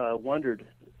have wondered,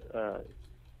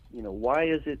 why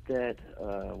is it that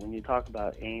when you talk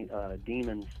about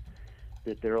demons,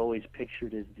 that they're always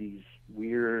pictured as these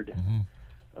weird,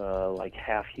 like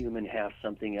half human, half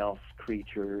something else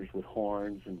creatures with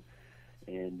horns, and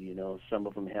some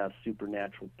of them have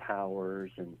supernatural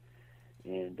powers, and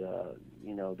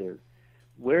they're,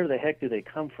 where the heck do they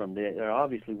come from? They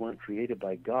obviously weren't created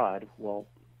by God. Well,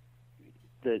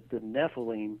 the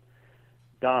Nephilim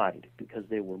died because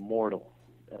they were mortal.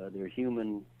 They're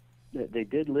human. They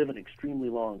did live an extremely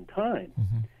long time,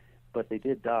 but they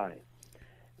did die.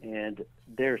 And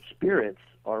their spirits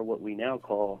are what we now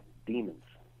call demons.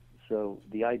 So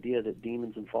the idea that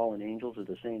demons and fallen angels are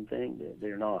the same thing,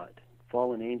 they're not.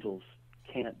 Fallen angels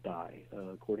can't die,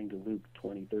 according to Luke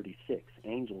 20:36.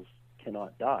 Angels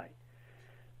cannot die.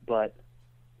 But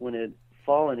when a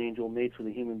fallen angel mates with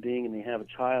a human being and they have a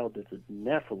child that's a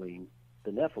Nephilim,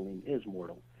 the Nephilim is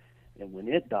mortal. And when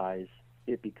it dies,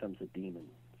 it becomes a demon.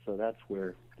 So that's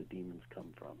where the demons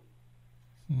come from.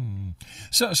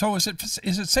 So is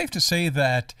it safe to say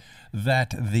that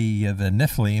the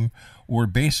Nephilim were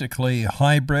basically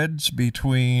hybrids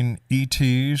between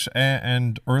ETs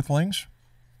and Earthlings?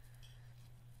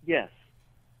 Yes,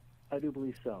 I do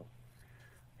believe so.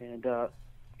 And I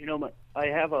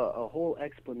have a whole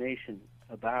explanation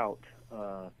about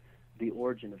the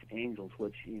origin of angels,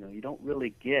 which you don't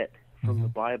really get from the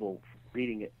Bible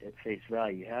reading it at face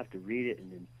value. You have to read it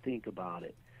and then think about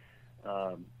it.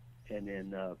 And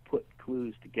then put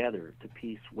clues together to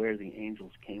piece where the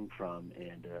angels came from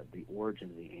and the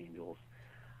origin of the angels.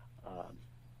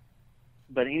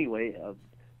 But anyway,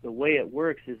 the way it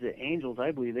works is that angels,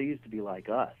 I believe, they used to be like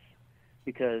us,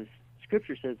 because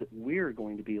Scripture says that we're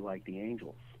going to be like the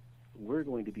angels. We're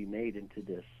going to be made into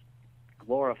this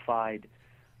glorified,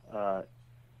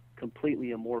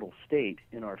 completely immortal state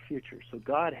in our future. So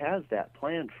God has that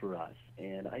planned for us,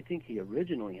 and I think He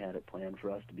originally had it planned for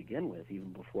us to begin with,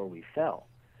 even before we fell.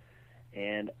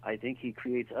 And I think He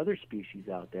creates other species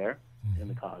out there in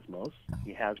the cosmos.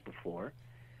 He has before,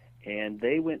 and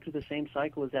they went through the same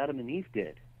cycle as Adam and Eve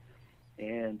did.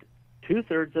 And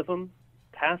 2/3 of them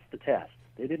passed the test.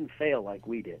 They didn't fail like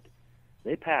we did.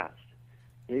 They passed.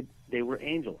 They were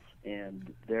angels,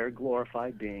 and they're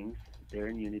glorified beings. They're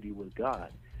in unity with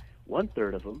God.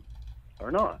 1/3 of them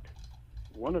are not.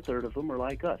 1/3 of them are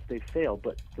like us. They failed,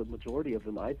 but the majority of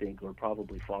them, I think, are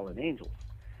probably fallen angels.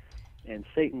 And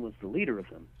Satan was the leader of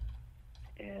them.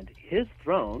 And his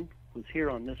throne was here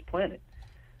on this planet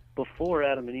before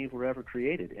Adam and Eve were ever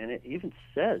created. And it even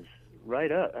says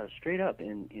right up, straight up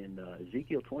in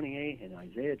Ezekiel 28 and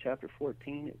Isaiah chapter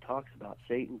 14, it talks about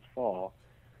Satan's fall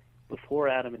before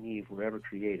Adam and Eve were ever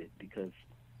created, because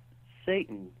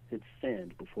Satan had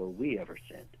sinned before we ever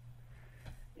sinned.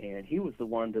 And he was the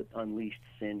one that unleashed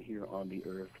sin here on the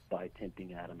earth by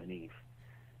tempting Adam and Eve.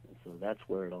 And so that's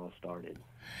where it all started.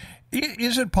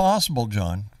 Is it possible,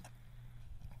 John,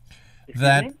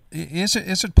 is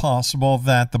it possible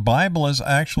that the Bible is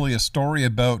actually a story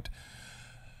about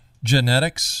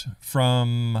genetics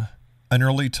from an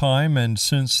early time, and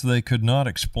since they could not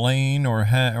explain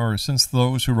or since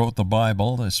those who wrote the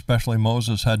Bible, especially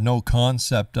Moses, had no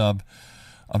concept of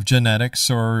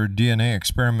genetics or DNA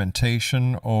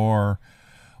experimentation or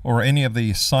any of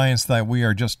the science that we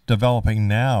are just developing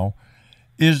now,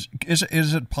 is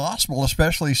it possible,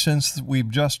 especially since we've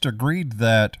just agreed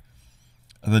that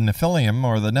the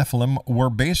Nephilim were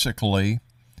basically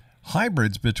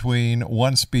hybrids between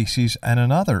one species and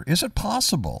another? Is it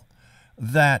possible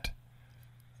that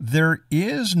there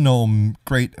is no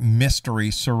great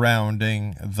mystery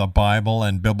surrounding the Bible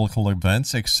and biblical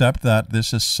events, except that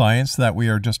this is science that we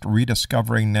are just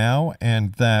rediscovering now,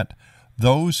 and that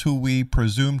those who we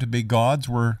presume to be gods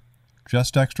were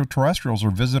just extraterrestrials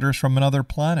or visitors from another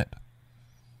planet?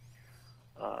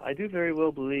 I do very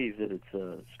well believe that it's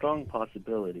a strong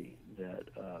possibility that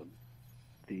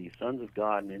the sons of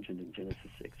God mentioned in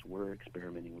Genesis 6 were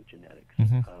experimenting with genetics.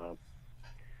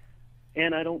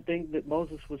 And I don't think that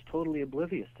Moses was totally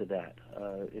oblivious to that.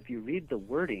 If you read the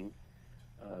wording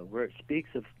where it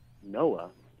speaks of Noah,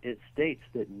 it states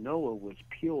that Noah was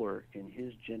pure in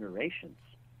his generations.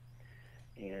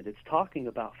 And it's talking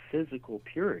about physical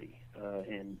purity.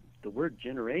 And the word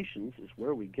generations is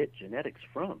where we get genetics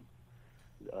from.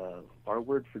 Our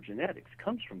word for genetics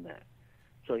comes from that.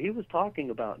 So he was talking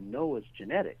about Noah's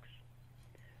genetics.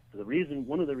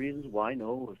 One of the reasons why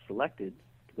Noah was selected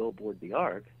to go aboard the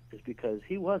ark is because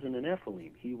he wasn't an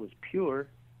Nephilim. He was pure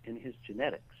in his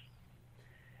genetics.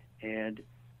 And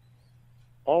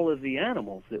all of the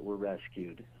animals that were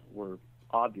rescued were,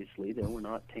 obviously, they were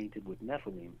not tainted with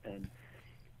Nephilim. And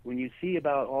when you see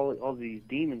about all these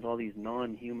demons, all these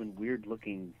non-human,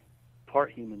 weird-looking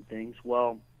part human things.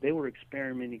 Well, they were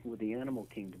experimenting with the animal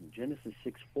kingdom. Genesis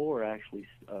 6:4 actually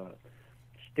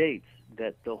states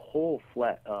that the whole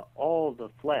all the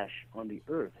flesh on the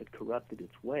earth had corrupted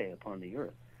its way upon the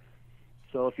earth.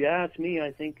 So if you ask me,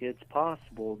 I think it's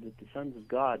possible that the sons of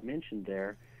God mentioned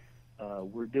there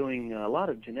were doing a lot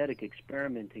of genetic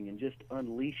experimenting and just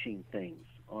unleashing things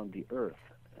on the earth,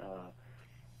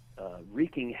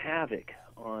 wreaking havoc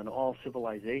on all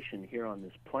civilization here on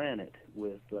this planet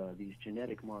with these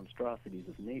genetic monstrosities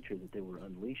of nature that they were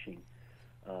unleashing.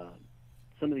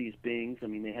 Some of these beings, I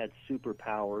mean, they had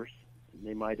superpowers.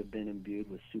 They might have been imbued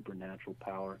with supernatural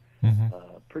power.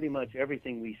 Pretty much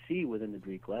everything we see within the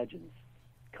Greek legends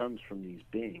comes from these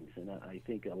beings, and I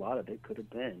think a lot of it could have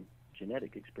been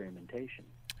genetic experimentation.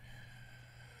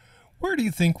 Where do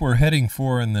you think we're heading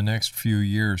for in the next few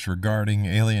years regarding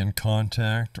alien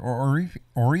contact or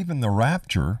even the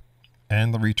rapture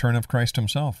and the return of Christ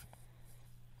himself?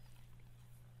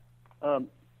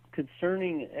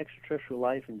 Concerning extraterrestrial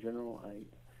life in general,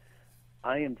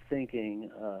 I am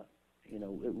thinking,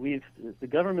 the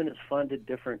government has funded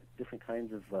different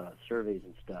kinds of surveys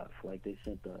and stuff. Like they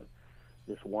sent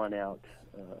this one out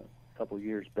a couple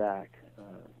years back,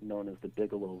 known as the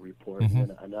Bigelow Report, and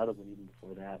then another one even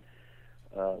before that,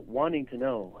 wanting to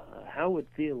know how would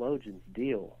theologians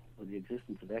deal with the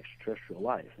existence of extraterrestrial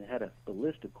life. And they had a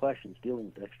list of questions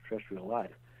dealing with extraterrestrial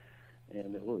life.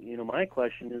 And my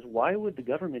question is, why would the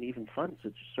government even fund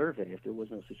such a survey if there was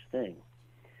no such thing?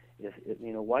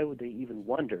 Why would they even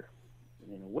wonder?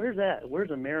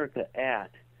 Where's America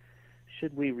at?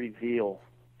 Should we reveal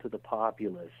to the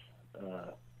populace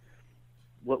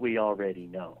what we already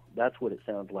know? That's what it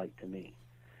sounds like to me.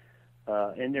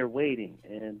 And they're waiting,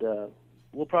 and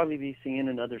we'll probably be seeing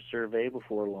another survey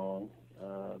before long,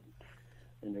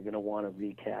 and they're going to want to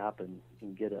recap and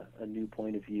get a new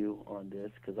point of view on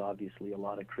this, because obviously a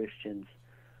lot of Christians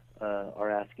are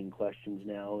asking questions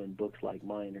now, and books like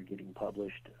mine are getting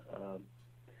published.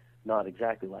 Not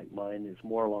exactly like mine. It's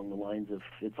more along the lines of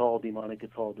it's all demonic,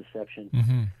 it's all deception.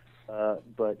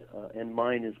 And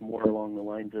mine is more along the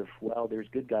lines of, well, there's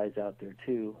good guys out there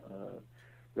too.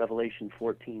 Revelation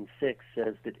 14:6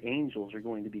 says that angels are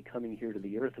going to be coming here to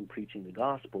the earth and preaching the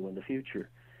gospel in the future.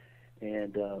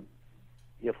 And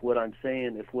if what I'm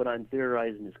saying, if what I'm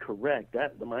theorizing is correct,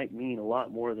 that might mean a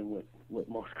lot more than what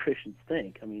most Christians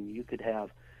think. I mean, you could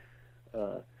have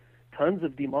tons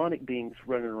of demonic beings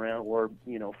running around, or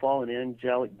fallen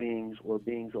angelic beings, or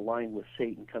beings aligned with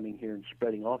Satan coming here and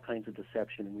spreading all kinds of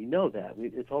deception. And we know that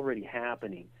it's already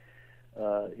happening.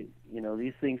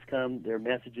 These things come, their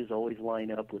messages always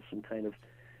line up with some kind of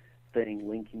thing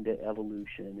linking to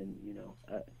evolution.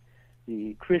 And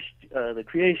the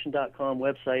creation.com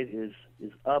website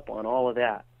is up on all of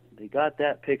that. They got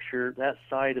that picture, that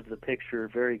side of the picture,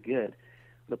 very good.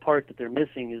 The part that they're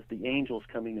missing is the angels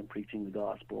coming and preaching the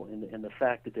gospel, and the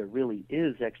fact that there really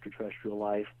is extraterrestrial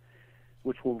life,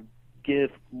 which will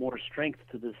give more strength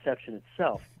to the deception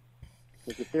itself.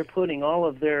 Because if they're putting all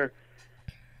of their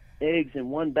eggs in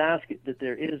one basket, that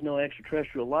there is no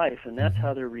extraterrestrial life, and that's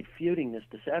how they're refuting this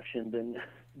deception, then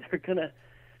they're going to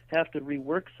have to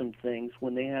rework some things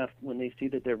when they see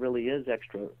that there really is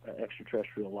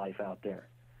extraterrestrial life out there.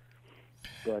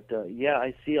 But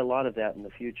I see a lot of that in the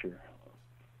future.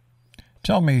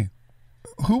 Tell me,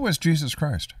 who was Jesus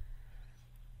Christ?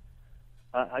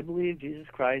 I believe Jesus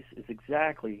Christ is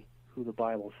exactly who the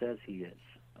Bible says he is.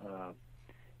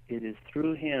 It is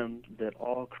through him that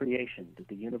all creation, that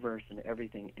the universe and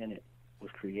everything in it was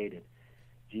created.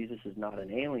 Jesus is not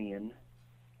an alien.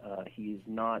 He is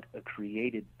not a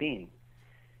created being.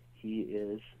 He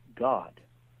is God,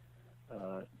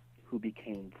 who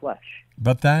became flesh.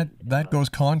 But that goes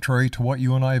contrary to what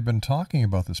you and I have been talking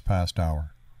about this past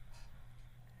hour.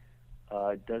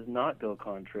 It does not go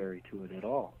contrary to it at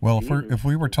all. Well, if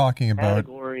we were talking about...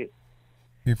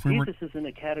 Jesus is in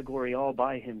a category all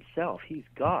by himself. He's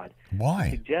God. Why?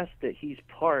 To suggest that he's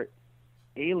part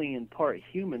alien, part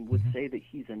human would say that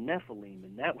he's a Nephilim,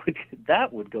 and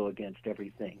that would go against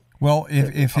everything. Well,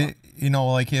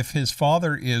 if his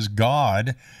father is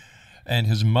God and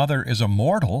his mother is a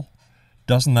mortal,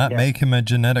 doesn't that make him a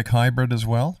genetic hybrid as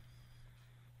well?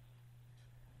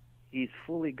 He's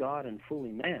fully God and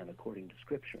fully man, according to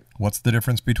Scripture. What's the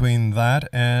difference between that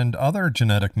and other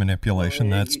genetic manipulation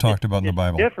that's talked about in the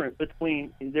Bible?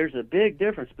 There's a big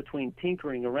difference between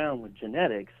tinkering around with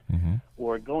genetics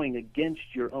or going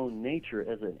against your own nature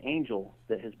as an angel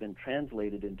that has been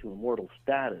translated into immortal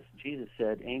status. Jesus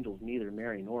said angels neither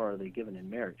marry nor are they given in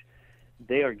marriage.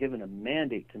 They are given a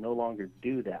mandate to no longer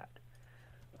do that.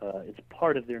 It's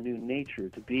part of their new nature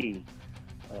to be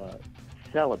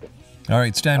celibate. All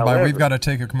right, stand by. However, We've got to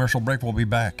take a commercial break. We'll be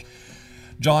back.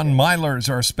 John Milor is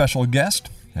our special guest,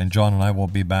 and John and I will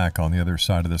be back on the other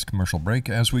side of this commercial break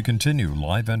as we continue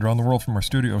live and around the world from our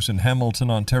studios in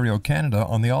Hamilton, Ontario, Canada,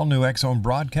 on the all-new X-Zone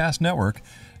Broadcast Network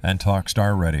and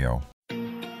Talkstar Radio.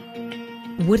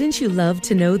 Wouldn't you love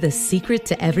to know the secret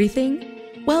to everything?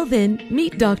 Well then,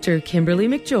 meet Dr. Kimberly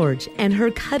McGeorge and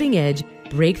her cutting-edge,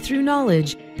 breakthrough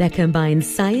knowledge that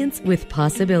combines science with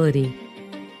possibility.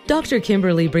 Dr.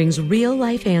 Kimberly brings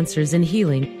real-life answers and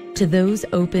healing to those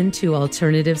open to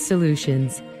alternative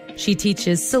solutions. She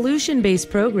teaches solution-based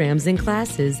programs and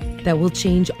classes that will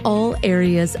change all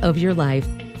areas of your life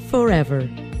forever.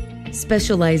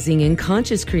 Specializing in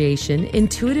conscious creation,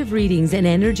 intuitive readings, and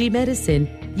energy medicine,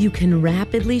 you can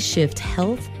rapidly shift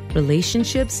health,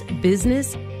 relationships,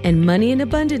 business, and money and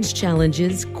abundance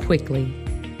challenges quickly.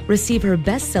 Receive her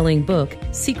best-selling book,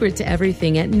 Secret to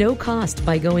Everything, at no cost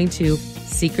by going to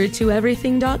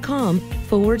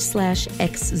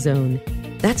secrettoeverything.com/X-Zone.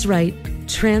 That's right,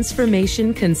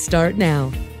 transformation can start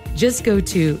now. Just go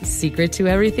to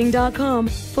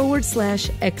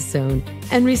secrettoeverything.com/X-Zone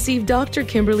and receive Dr.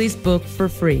 Kimberly's book for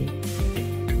free.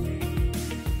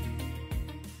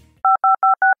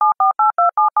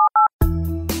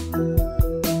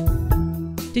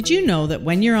 Did you know that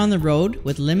when you're on the road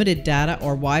with limited data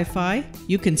or Wi-Fi,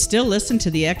 you can still listen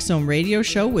to the X-Zone radio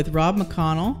show with Rob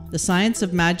McConnell, The Science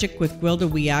of Magic with Gwilda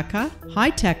Wiyaka, High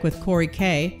Tech with Corey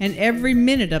Kay, and every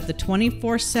minute of the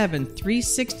 24/7,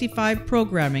 365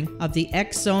 programming of the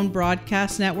X-Zone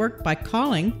Broadcast Network by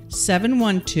calling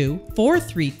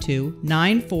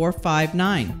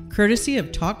 712-432-9459, courtesy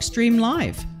of TalkStream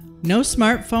Live. No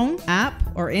smartphone, app,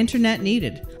 or internet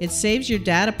needed. It saves your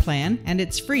data plan, and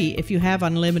it's free if you have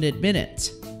unlimited minutes.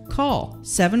 Call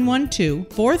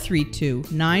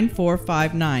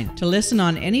 712-432-9459 to listen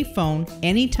on any phone,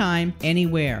 anytime,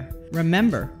 anywhere.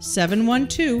 Remember,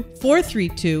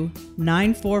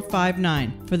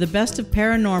 712-432-9459 for the best of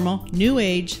paranormal, new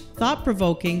age,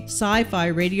 thought-provoking, sci-fi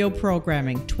radio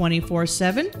programming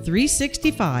 24/7,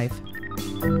 365.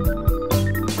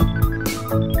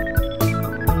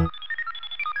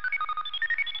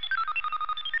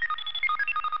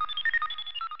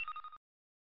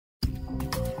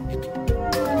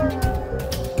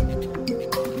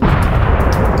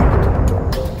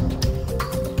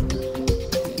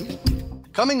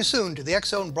 Coming soon to the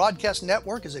X-Zone Broadcast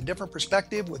Network is A Different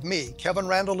Perspective with me, Kevin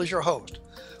Randall, as your host.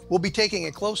 We'll be taking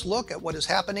a close look at what is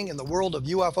happening in the world of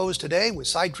UFOs today with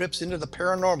side trips into the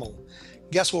paranormal.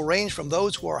 Guests will range from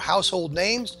those who are household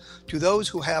names to those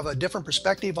who have a different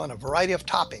perspective on a variety of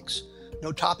topics.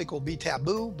 No topic will be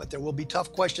taboo, but there will be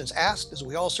tough questions asked as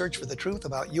we all search for the truth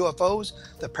about UFOs,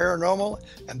 the paranormal,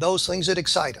 and those things that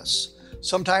excite us.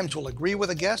 Sometimes we'll agree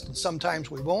with a guest and sometimes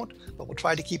we won't, but we'll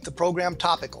try to keep the program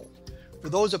topical. For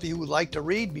those of you who would like to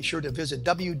read, be sure to visit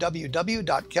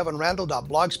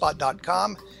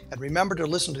www.kevinrandall.blogspot.com and remember to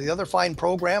listen to the other fine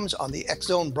programs on the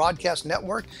X-Zone Broadcast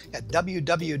Network at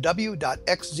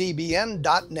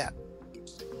www.xzbn.net.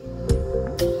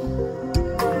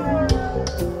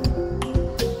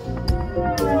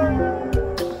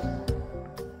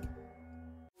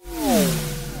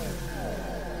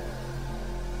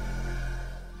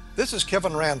 This is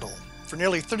Kevin Randall. For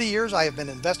nearly 30 years, I have been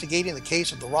investigating the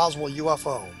case of the Roswell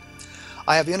UFO.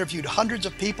 I have interviewed hundreds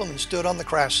of people and stood on the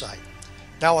crash site.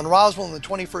 Now in Roswell in the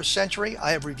 21st century,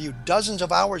 I have reviewed dozens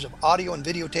of hours of audio and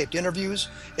videotaped interviews,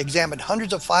 examined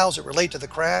hundreds of files that relate to the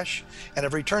crash, and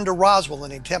have returned to Roswell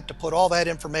in an attempt to put all that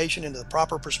information into the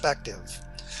proper perspective.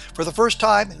 For the first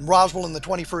time in Roswell in the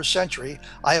 21st century,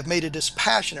 I have made a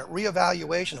dispassionate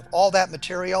reevaluation of all that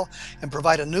material and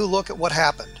provide a new look at what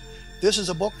happened. This is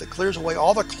a book that clears away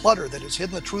all the clutter that has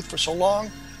hidden the truth for so long,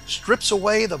 strips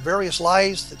away the various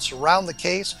lies that surround the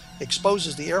case,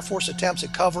 exposes the Air Force attempts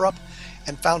at cover-up,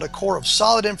 and found a core of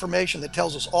solid information that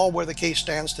tells us all where the case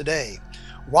stands today.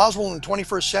 Roswell in the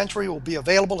 21st century will be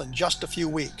available in just a few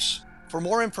weeks. For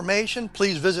more information,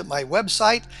 please visit my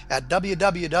website at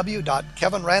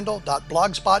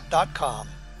www.kevinrandall.blogspot.com.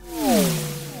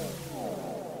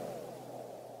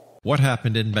 What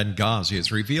Happened in Benghazi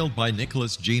is revealed by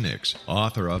Nicholas Genix,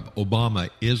 author of Obama,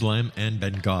 Islam, and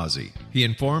Benghazi. He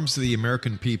informs the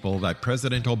American people that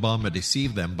President Obama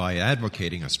deceived them by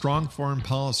advocating a strong foreign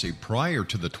policy prior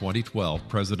to the 2012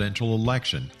 presidential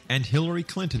election, and Hillary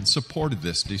Clinton supported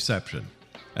this deception.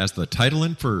 As the title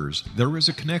infers, there is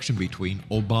a connection between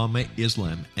Obama,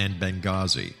 Islam, and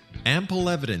Benghazi. Ample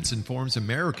evidence informs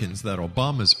Americans that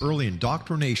Obama's early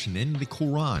indoctrination in the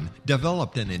Quran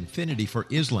developed an affinity for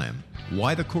Islam,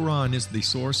 why the Quran is the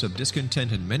source of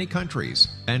discontent in many countries,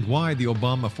 and why the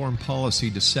Obama foreign policy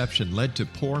deception led to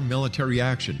poor military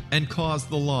action and caused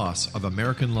the loss of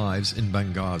American lives in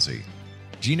Benghazi.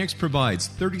 GeneX provides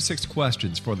 36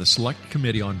 questions for the Select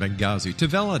Committee on Benghazi to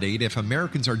validate if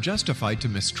Americans are justified to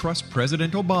mistrust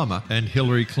President Obama and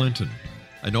Hillary Clinton.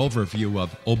 An overview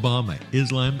of Obama,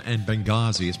 Islam, and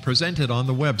Benghazi is presented on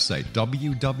the website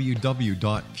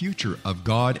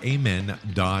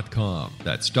www.futureofgodamen.com.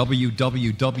 That's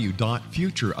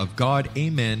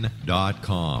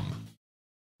www.futureofgodamen.com.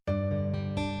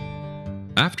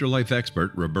 Afterlife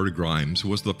expert Roberta Grimes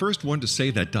was the first one to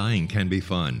say that dying can be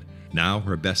fun. Now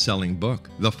her best-selling book,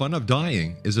 The Fun of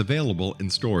Dying, is available in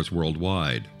stores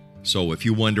worldwide. So if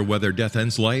you wonder whether death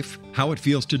ends life, how it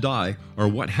feels to die, or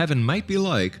what heaven might be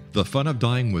like, The Fun of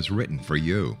Dying was written for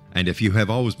you. And if you have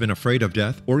always been afraid of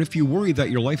death, or if you worry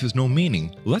that your life has no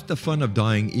meaning, let The Fun of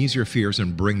Dying ease your fears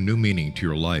and bring new meaning to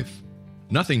your life.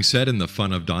 Nothing said in The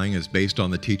Fun of Dying is based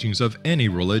on the teachings of any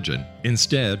religion.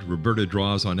 Instead, Roberta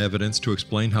draws on evidence to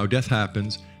explain how death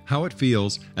happens, how it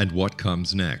feels, and what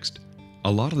comes next.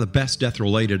 A lot of the best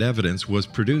death-related evidence was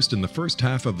produced in the first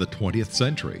half of the 20th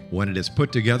century. When it is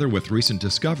put together with recent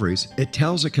discoveries, it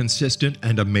tells a consistent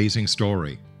and amazing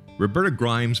story. Roberta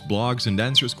Grimes blogs and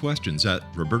answers questions at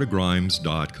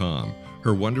robertagrimes.com.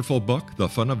 Her wonderful book, The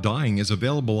Fun of Dying, is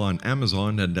available on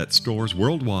Amazon and at stores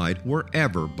worldwide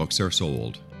wherever books are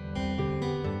sold.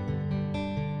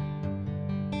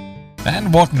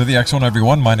 And welcome to the X Zone,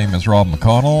 everyone. My name is Rob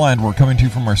McConnell, and we're coming to you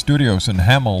from our studios in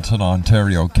Hamilton,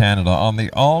 Ontario, Canada, on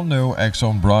the all-new X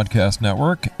Zone Broadcast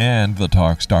Network and the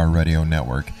Talkstar Radio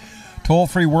Network.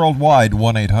 Toll-free worldwide,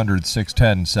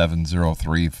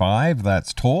 1-800-610-7035.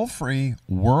 That's toll-free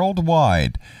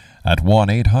worldwide at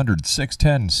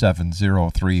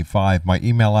 1-800-610-7035. My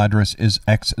email address is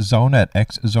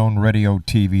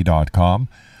xzone@xzoneradiotv.com.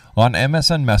 On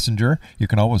MSN Messenger, you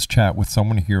can always chat with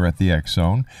someone here at the X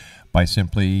Zone by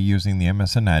simply using the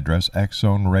MSN address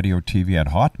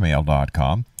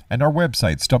xzoneradiotv@hotmail.com, and our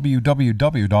website's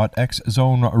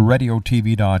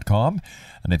www.xzoneradiotv.com.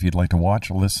 And if you'd like to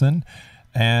watch, listen,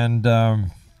 and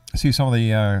see some of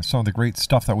the great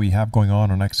stuff that we have going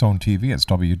on X Zone TV, it's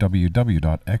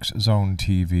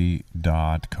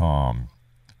www.xzonetv.com.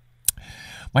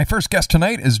 My first guest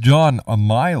tonight is John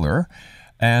Milor.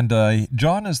 And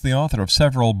John is the author of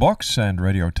several books and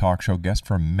radio talk show guest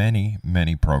for many,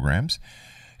 many programs.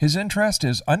 His interest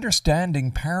is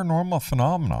understanding paranormal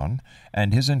phenomenon,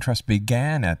 and his interest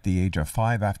began at the age of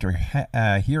 5 after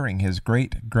hearing his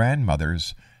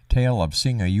great-grandmother's tale of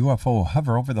seeing a UFO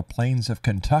hover over the plains of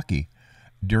Kentucky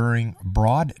during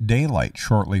broad daylight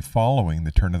shortly following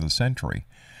the turn of the century.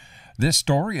 This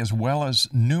story, as well as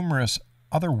numerous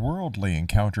otherworldly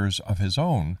encounters of his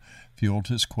own, fueled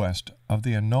his quest of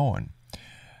the unknown.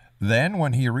 Then,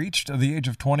 when he reached the age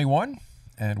of 21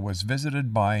 and was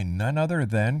visited by none other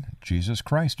than Jesus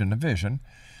Christ in a vision,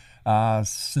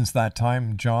 since that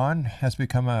time, John has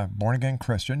become a born-again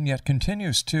Christian, yet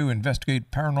continues to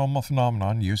investigate paranormal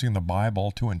phenomenon using the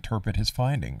Bible to interpret his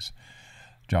findings.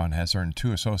 John has earned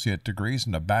 2 associate degrees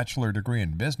and a bachelor degree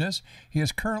in business. He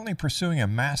is currently pursuing a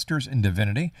master's in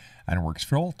divinity and works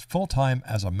full-time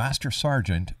as a master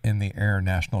sergeant in the Air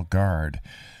National Guard.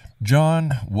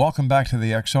 John, welcome back to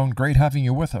the X Zone. Great having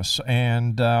you with us.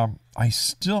 And I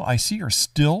see you're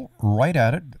still right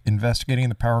at it, investigating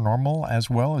the paranormal as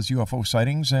well as UFO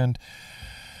sightings. And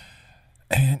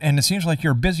it seems like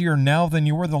you're busier now than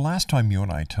you were the last time you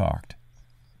and I talked.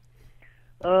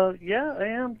 Yeah, I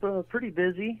am pretty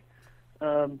busy.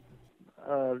 Got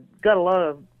a lot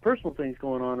of personal things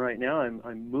going on right now.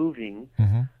 I'm moving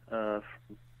from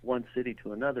one city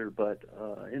to another, but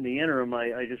in the interim,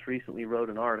 I just recently wrote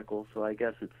an article, so I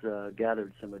guess it's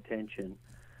gathered some attention.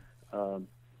 And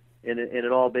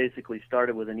it all basically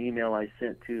started with an email I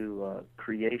sent to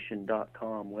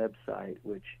creation.com website,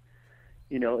 which,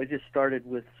 it just started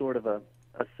with sort of a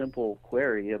simple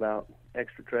query about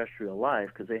extraterrestrial life,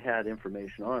 because they had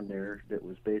information on there that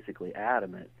was basically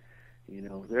adamant.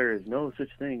 There is no such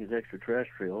thing as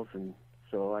extraterrestrials, and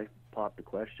so I popped the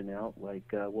question out,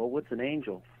 like, well, what's an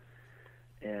angel?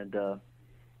 And the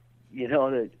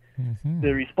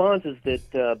responses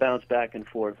that bounced back and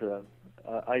forth,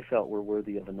 I felt were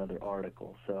worthy of another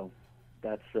article. So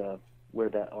that's where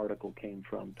that article came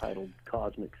from, titled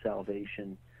 "Cosmic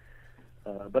Salvation."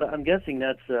 But I'm guessing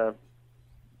that's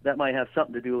that might have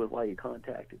something to do with why you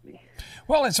contacted me.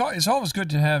 Well, it's always good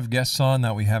to have guests on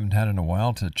that we haven't had in a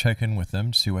while to check in with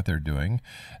them, see what they're doing.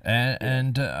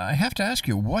 And I have to ask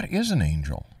you, what is an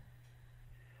angel?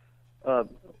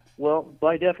 Well,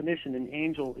 by definition, an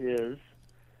angel is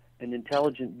an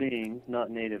intelligent being not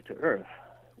native to Earth,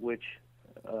 which,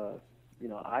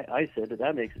 I said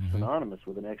that makes it synonymous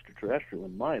with an extraterrestrial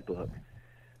in my book.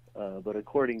 But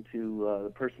according to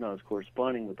the person I was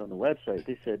corresponding with on the website,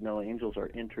 they said, no, angels are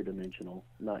interdimensional,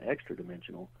 not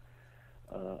extradimensional,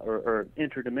 or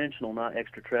interdimensional, not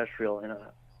extraterrestrial. And,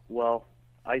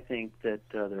 I think that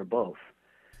they're both.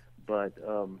 But,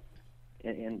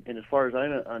 and as far as I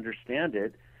understand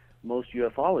it, most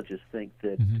ufologists think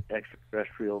that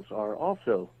extraterrestrials are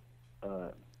also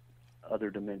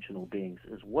other dimensional beings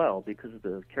as well, because of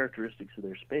the characteristics of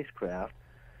their spacecraft.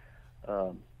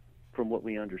 From what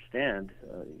we understand,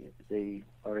 they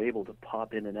are able to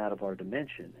pop in and out of our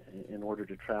dimension in order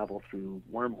to travel through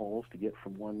wormholes to get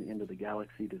from one end of the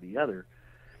galaxy to the other.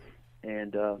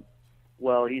 And,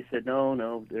 he said,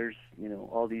 no, there's,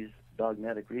 all these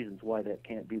dogmatic reasons why that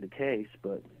can't be the case.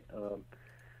 But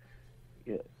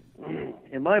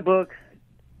in my book,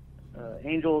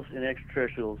 angels and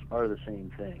extraterrestrials are the same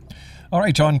thing. All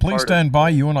right, John, please stand by.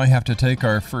 You and I have to take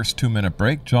our first 2-minute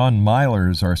break. John Milor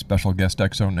is our special guest,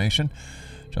 X-Zone Nation.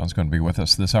 John's going to be with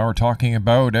us this hour talking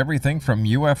about everything from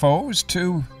UFOs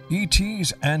to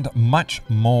ETs and much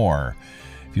more.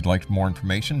 If you'd like more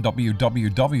information,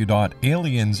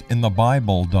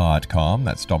 www.aliensinthebible.com.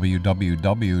 That's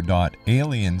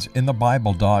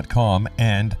www.aliensinthebible.com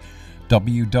and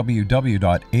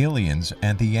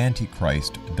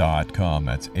www.aliensandtheantichrist.com.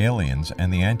 That's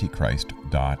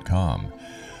aliensandtheantichrist.com.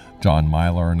 John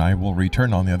Milor and I will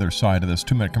return on the other side of this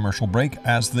 2-minute commercial break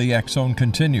as the X-Zone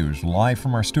continues live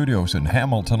from our studios in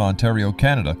Hamilton, Ontario,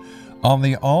 Canada, on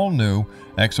the all-new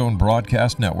X-Zone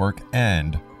Broadcast Network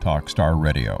and Talkstar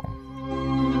Radio.